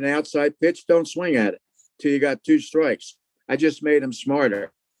 Can't hit an outside pitch, don't swing at it till you got 2 strikes. I just made them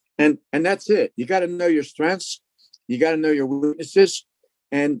smarter. And that's it. You got to know your strengths. You got to know your weaknesses.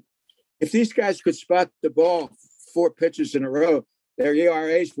 And if these guys could spot the ball 4 pitches in a row, their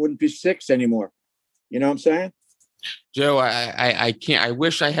ERAs wouldn't be 6 anymore. You know what I'm saying? Joe, I can't. I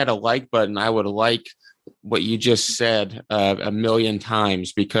wish I had a like button. I would like what you just said a million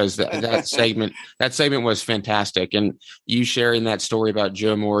times, because that segment was fantastic. And you sharing that story about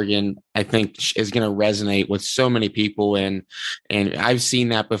Joe Morgan, I think, is going to resonate with so many people. And I've seen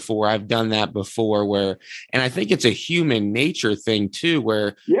that before. I've done that before, and I think it's a human nature thing too,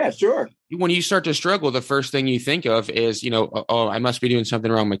 where yeah, sure. When you start to struggle, the first thing you think of is, oh, I must be doing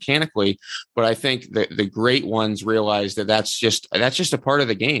something wrong mechanically. But I think the great ones realize that that's just a part of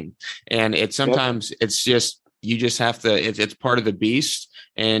the game. And sometimes it's just, you just have to, it's part of the beast,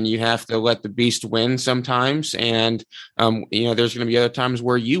 and you have to let the beast win sometimes. And, there's going to be other times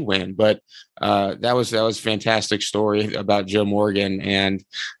where you win, but that was a fantastic story about Joe Morgan. And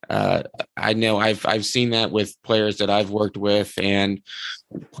I know I've seen that with players that I've worked with, and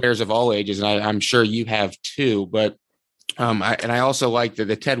players of all ages, and I'm sure you have too. But I also like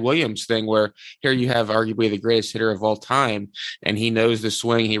the Ted Williams thing, where here you have arguably the greatest hitter of all time, and he knows the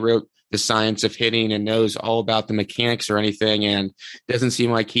swing. He wrote The Science of Hitting and knows all about the mechanics or anything, and doesn't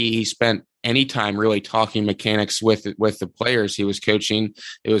seem like he spent any time really talking mechanics with the players he was coaching.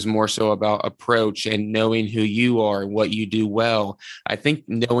 It was more so about approach and knowing who you are, what you do well. I think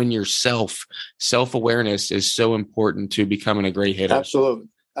knowing yourself, self-awareness is so important to becoming a great hitter. Absolutely.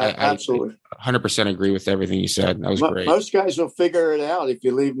 Absolutely. I 100% agree with everything you said. That was great. Most guys will figure it out if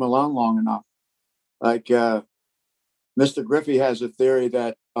you leave them alone long enough. Like Mr. Griffey has a theory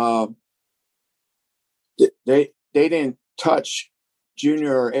that they didn't touch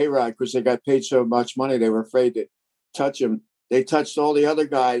Junior or A-Rod because they got paid so much money they were afraid to touch him. They touched all the other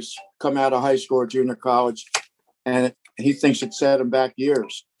guys come out of high school or junior college, and he thinks it set them back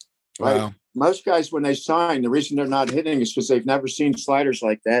years. Right? Wow. Most guys, when they sign, the reason they're not hitting is because they've never seen sliders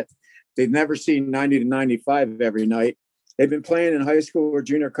like that. They've never seen 90 to 95 every night. They've been playing in high school or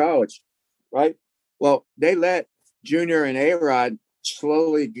junior college, right? Well, they let Junior and A-Rod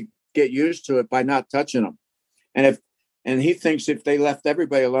slowly get used to it by not touching them. And he thinks if they left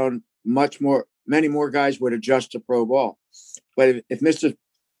everybody alone, many more guys would adjust to pro ball. But if Mr.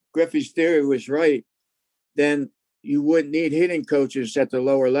 Griffey's theory was right, then you wouldn't need hitting coaches at the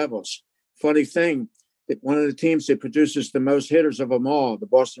lower levels. Funny thing, that one of the teams that produces the most hitters of them all, the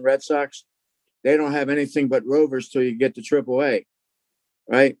Boston Red Sox, they don't have anything but rovers till you get to AAA,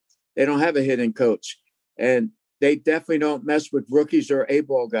 right? They don't have a hitting coach. And they definitely don't mess with rookies or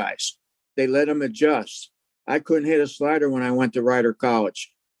A-ball guys. They let them adjust. I couldn't hit a slider when I went to Rider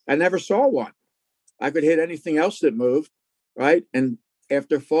College. I never saw one. I could hit anything else that moved, right? And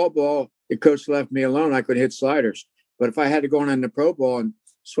after fall ball, the coach left me alone. I could hit sliders. But if I had to go on the pro ball and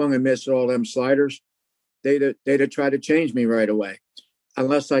swung and missed all them sliders, they'd have tried to change me right away.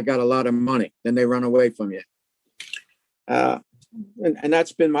 Unless I got a lot of money, then they run away from you. And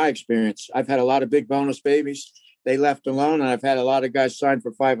that's been my experience. I've had a lot of big bonus babies. They left alone, and I've had a lot of guys sign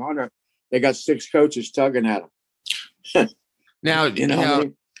for $500. They got 6 coaches tugging at them. Now,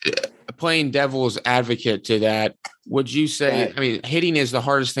 playing devil's advocate to that, would you say, I mean, hitting is the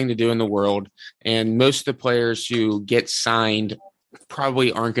hardest thing to do in the world, and most of the players who get signed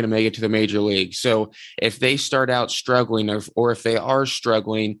probably aren't going to make it to the major league. So if they start out struggling, or if they are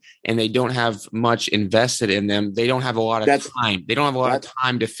struggling and they don't have much invested in them, they don't have a lot of time. They don't have a lot of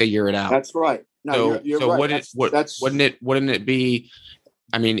time to figure it out. That's right. No, you're right. Wouldn't it be,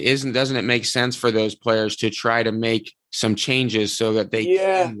 I mean, doesn't it make sense for those players to try to make some changes so that they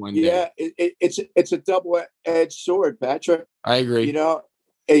can one day? It's a double-edged sword, Patrick. I agree. You don't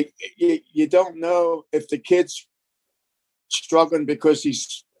know if the kid's struggling because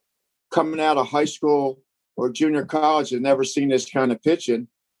he's coming out of high school or junior college and never seen this kind of pitching,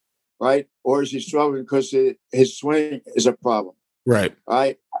 right? Or is he struggling because his swing is a problem? Right.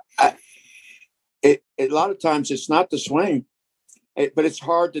 Right. A lot of times it's not the swing, but it's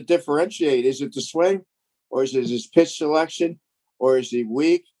hard to differentiate. Is it the swing, or is it his pitch selection, or is he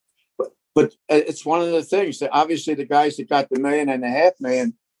weak? But it's one of the things that obviously the guys that got the $1.5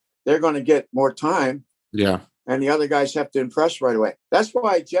 million, they're going to get more time. Yeah. And the other guys have to impress right away. That's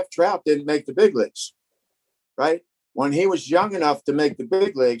why Jeff Trout didn't make the big leagues, right? When he was young enough to make the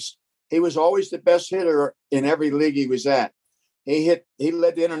big leagues, he was always the best hitter in every league he was at. He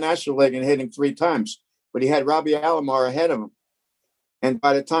led the International League in hitting 3 times, but he had Robbie Alomar ahead of him. And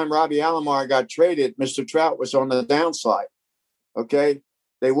by the time Robbie Alomar got traded, Mr. Trout was on the downside. Okay.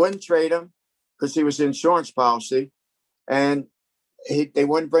 They wouldn't trade him because he was an insurance policy. And they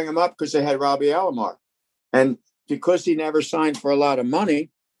wouldn't bring him up because they had Robbie Alomar. And because he never signed for a lot of money,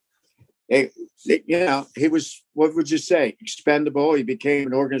 he was, what would you say, expendable. He became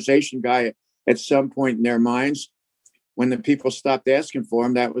an organization guy at some point in their minds. When the people stopped asking for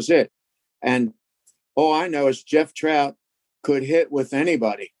him, that was it. And all I know is Jeff Trout could hit with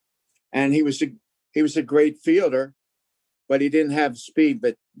anybody. And he was he was a great fielder, but he didn't have speed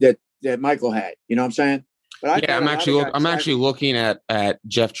that Michael had. You know what I'm saying? But I'm actually looking at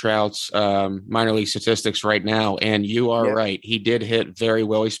Jeff Trout's minor league statistics right now, and you are right. He did hit very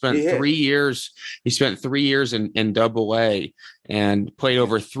well. He spent 3 years. He spent 3 years in Double A and played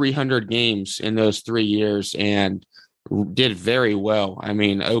over 300 games in those 3 years and did very well. I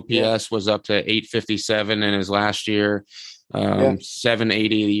mean, OPS was up to 857 in his last year.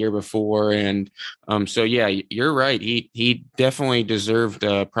 780 the year before, and so you're right. He definitely deserved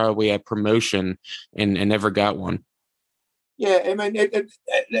probably a promotion and never got one. Yeah, I mean,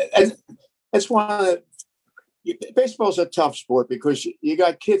 it's one of the baseball's a tough sport because you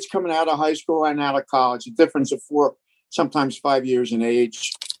got kids coming out of high school and out of college, a difference of 4, sometimes 5 years in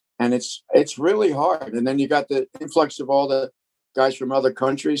age, and it's really hard. And then you got the influx of all the guys from other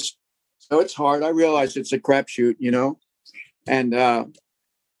countries, so it's hard. I realize it's a crapshoot, you know. And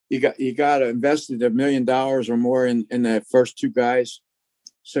you got invested $1 million or more in the first 2 guys,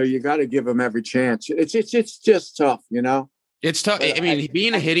 so you got to give them every chance. It's just tough, you know. It's tough. I mean,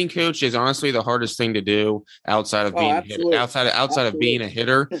 being a hitting coach is honestly the hardest thing to do outside of being outside of being a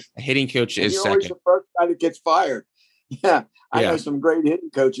hitter. A hitting coach is you're always the first guy that gets fired. Yeah, I know some great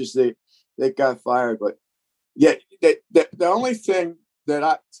hitting coaches that got fired, but the only thing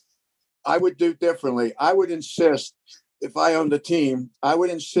that I would do differently, I would insist. If I owned a team, I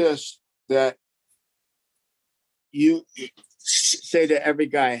would insist that you say to every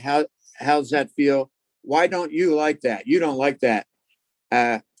guy, how's that feel? Why don't you like that? You don't like that.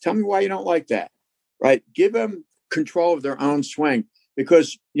 Tell me why you don't like that, right? Give them control of their own swing,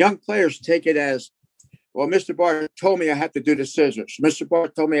 because young players take it as, well, Mr. Barth told me I have to do the scissors. Mr.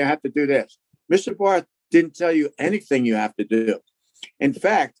 Barth told me I have to do this. Mr. Barth didn't tell you anything you have to do. In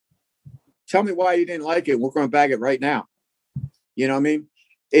fact, tell me why you didn't like it. We're going to bag it right now. You know what I mean?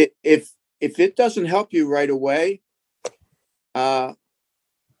 If it doesn't help you right away,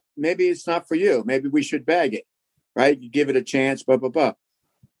 maybe it's not for you. Maybe we should bag it, right? You give it a chance, blah, blah, blah.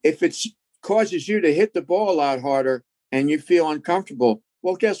 If it causes you to hit the ball a lot harder and you feel uncomfortable,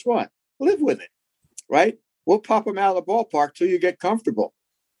 well, guess what? Live with it, right? We'll pop them out of the ballpark till you get comfortable,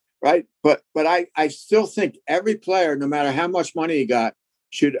 right? But I still think every player, no matter how much money he got,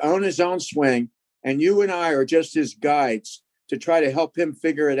 should own his own swing, and you and I are just his guides to try to help him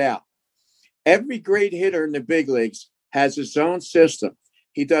figure it out. Every great hitter in the big leagues has his own system.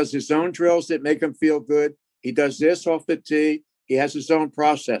 He does his own drills that make him feel good. He does this off the tee. He has his own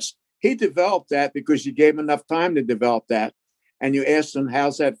process. He developed that because you gave him enough time to develop that. And you asked him,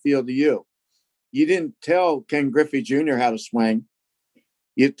 how's that feel to you? You didn't tell Ken Griffey Jr. how to swing.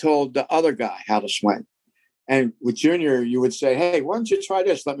 You told the other guy how to swing. And with Junior, you would say, hey, why don't you try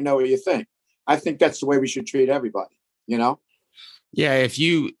this? Let me know what you think. I think that's the way we should treat everybody, you know? Yeah, if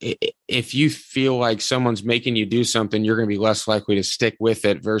you feel like someone's making you do something, you're going to be less likely to stick with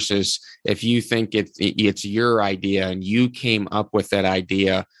it versus if you think it's your idea and you came up with that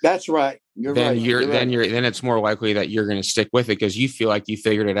idea. That's right. Then it's more likely that you're going to stick with it because you feel like you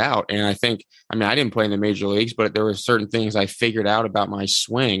figured it out. And I didn't play in the major leagues, but there were certain things I figured out about my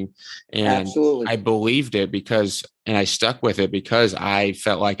swing, and absolutely, I believed it and I stuck with it because I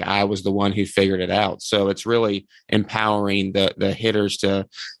felt like I was the one who figured it out. So it's really empowering the hitters to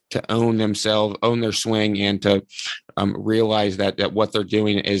own themselves, own their swing, and to realize that what they're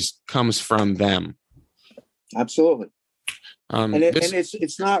doing comes from them. Absolutely. And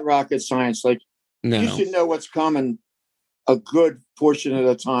it's not rocket science. Like, no. You should know what's coming a good portion of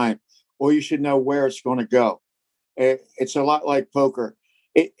the time, or you should know where it's going to go. It's a lot like poker.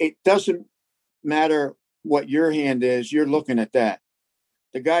 It doesn't matter what your hand is. You're looking at that.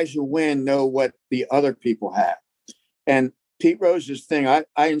 The guys who win know what the other people have. And Pete Rose's thing, I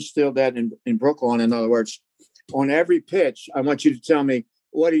instilled that in Brooklyn. In other words, on every pitch, I want you to tell me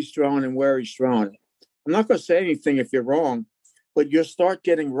what he's throwing and where he's throwing it. I'm not going to say anything if you're wrong, but you'll start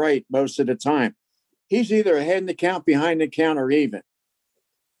getting right most of the time. He's either ahead in the count, behind the count, or even.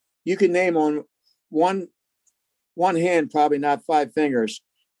 You can name on one hand, probably not 5 fingers,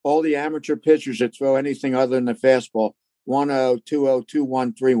 all the amateur pitchers that throw anything other than the fastball, 1-0, 2-0,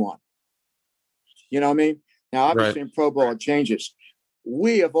 2-1, 3-1. You know what I mean? Now, obviously, right. In pro ball, it changes.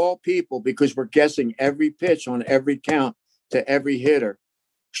 We, of all people, because we're guessing every pitch on every count to every hitter,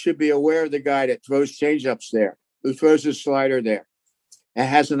 should be aware of the guy that throws changeups there, who throws his slider there, and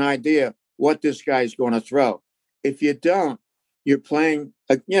has an idea what this guy's going to throw. If you don't, you're playing,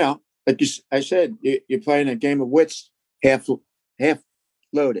 like I said, you're playing a game of wits half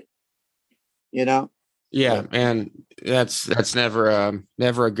loaded. You know, Yeah, and that's never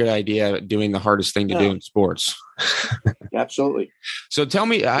a good idea, doing the hardest thing to do No, in sports. absolutely. So tell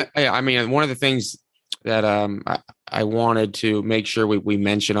me, I mean, one of the things that I wanted to make sure we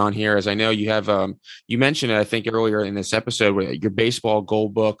mention on here is, I know you have you mentioned it, I think, earlier in this episode, with your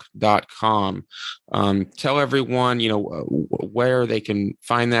baseballgoalbook.com. Tell everyone, where they can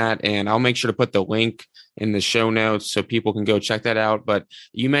find that, and I'll make sure to put the link in the show notes so people can go check that out. But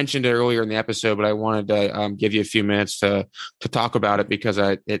you mentioned it earlier in the episode, but I wanted to give you a few minutes to talk about it, because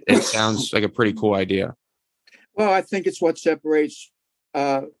it sounds like a pretty cool idea. Well, I think it's what separates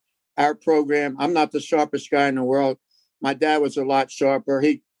uh, our program. I'm not the sharpest guy in the world. My dad was a lot sharper.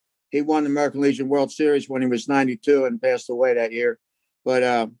 He won the American Legion World Series when he was 92 and passed away that year.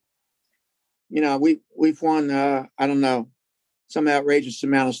 But we've won I don't know, some outrageous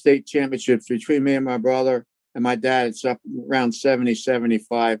amount of state championships between me and my brother and my dad. It's up around 70,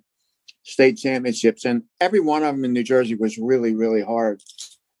 75 state championships, and every one of them in New Jersey was really, really hard.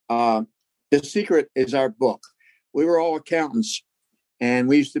 The secret is our book. We were all accountants, and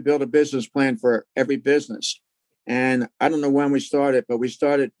we used to build a business plan for every business. And I don't know when we started, but we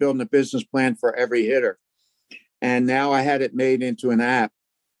started building a business plan for every hitter. And now I had it made into an app,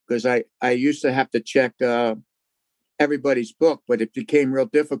 because I used to have to check everybody's book, but it became real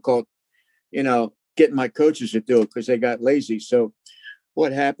difficult, getting my coaches to do it because they got lazy. So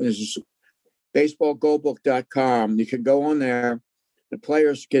what happened is baseballgoalbook.com. You can go on there. The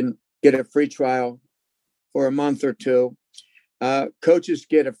players can get a free trial for a month or two. Coaches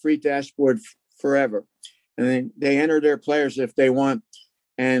get a free dashboard forever. And then they enter their players if they want.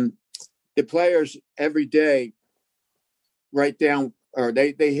 And the players every day write down, or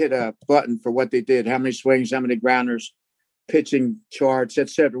they hit a button for what they did, how many swings, how many grounders, pitching charts,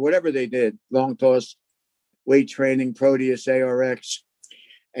 etc. Whatever they did, long toss, weight training, Proteus, ARX.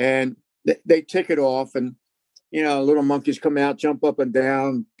 And they tick it off, and little monkeys come out, jump up and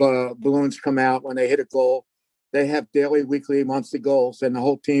down, balloons come out when they hit a goal. They have daily, weekly, monthly goals, and the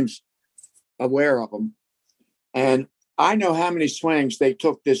whole team's aware of them. And I know how many swings they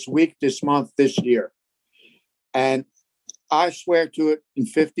took this week, this month, this year. And I swear to it, in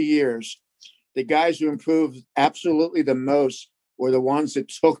 50 years, the guys who improved absolutely the most were the ones that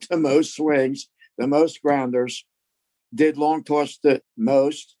took the most swings, the most grounders, did long toss the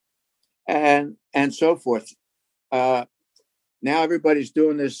most, and so forth. Now everybody's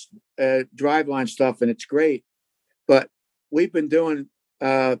doing this driveline stuff, and it's great. But we've been doing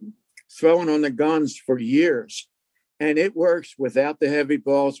throwing on the guns for years, and it works without the heavy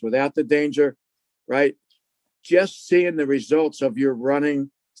balls, without the danger, right? Just seeing the results of your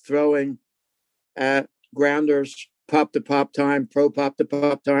running, throwing, grounders, pop to pop time, pro pop to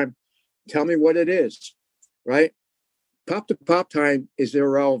pop time. Tell me what it is, right? Pop to pop time is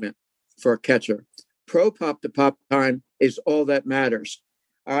irrelevant for a catcher. Pro pop to pop time is all that matters.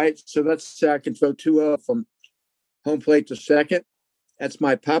 All right. So let's say I can throw 2-0 from home plate to second. That's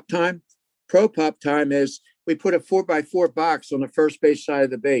my pop time. Pro pop time is we put a 4x4 box on the first base side of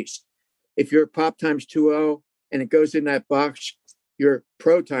the base. If your pop time's 2-0 and it goes in that box, your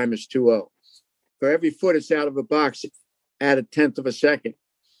pro time is 2-0. For every foot it's out of a box, add a tenth of a second.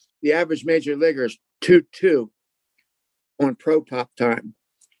 The average major leaguer is 2-2 on pro pop time.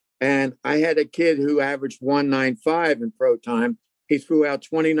 And I had a kid who averaged 195 in pro time. He threw out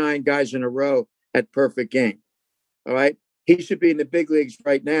 29 guys in a row at perfect game. All right. He should be in the big leagues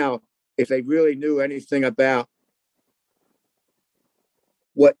right now if they really knew anything about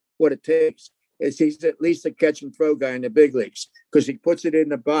what it takes. Is he's at least a catch and throw guy in the big leagues, because he puts it in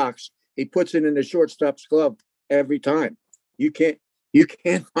the box. He puts it in the shortstop's glove every time. You can't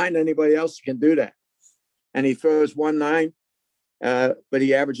find anybody else who can do that. And he throws 1-9, but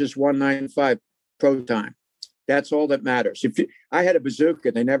he averages 195 pro time. That's all that matters. I had a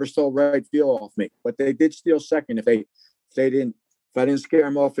bazooka, they never stole right field off me, but they did steal second. If I didn't scare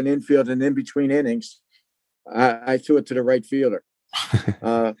them off in infield and in between innings, I threw it to the right fielder.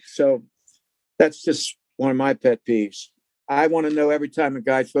 So that's just one of my pet peeves. I want to know every time a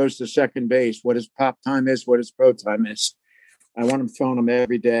guy throws to second base what his pop time is, what his pro time is. I want him throwing them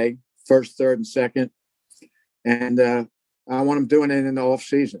every day, first, third, and second. And I want him doing it in the off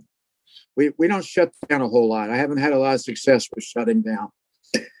season. We don't shut down a whole lot. I haven't had a lot of success with shutting down.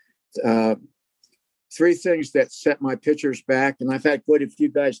 Three things that set my pitchers back, and I've had quite a few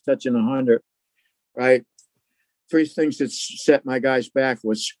guys touching 100, right? Three things that set my guys back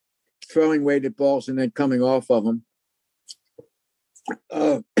was throwing weighted balls and then coming off of them.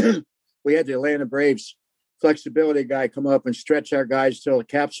 We had the Atlanta Braves flexibility guy come up and stretch our guys till the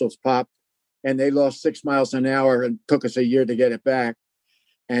capsules popped, and they lost 6 miles an hour and took us a year to get it back.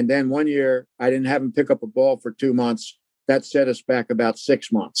 And then one year I didn't have him pick up a ball for 2 months. That set us back about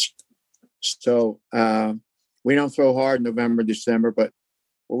 6 months. So we don't throw hard November, December, but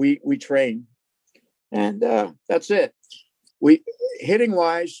we train. And that's it. We hitting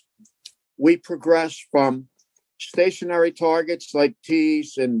wise, we progress from stationary targets like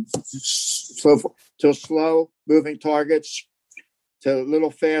tees and so forth to slow moving targets to a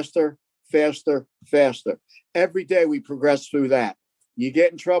little faster. Every day we progress through that. You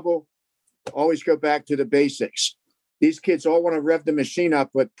get in trouble, always go back to the basics. These kids all want to rev the machine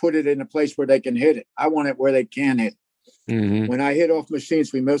up, but put it in a place where they can hit it. I want it where they can hit it. Mm-hmm. When I hit off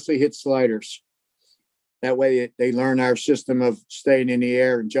machines, we mostly hit sliders. That way they learn our system of staying in the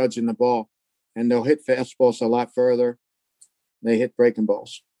air and judging the ball. And they'll hit fastballs a lot further. They hit breaking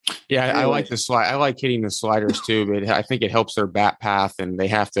balls. Yeah, anyway. I like the slide. I like hitting the sliders too, but I think it helps their bat path, and they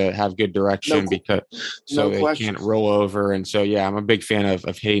have to have good direction they can't roll over. And so, yeah, I'm a big fan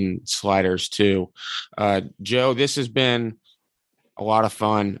of hitting sliders too. Joe, this has been a lot of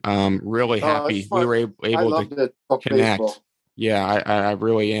fun. Really happy we were able to connect. Baseball. Yeah, I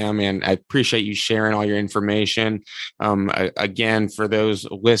really am. And I appreciate you sharing all your information. Again, for those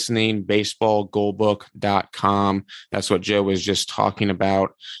listening, baseballgoalbook.com. That's what Joe was just talking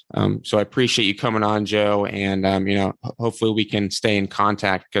about. So I appreciate you coming on, Joe. And, hopefully we can stay in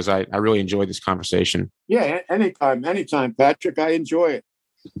contact because I really enjoyed this conversation. Yeah, anytime, Patrick. I enjoy it.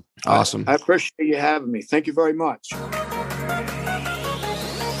 Awesome. I appreciate you having me. Thank you very much.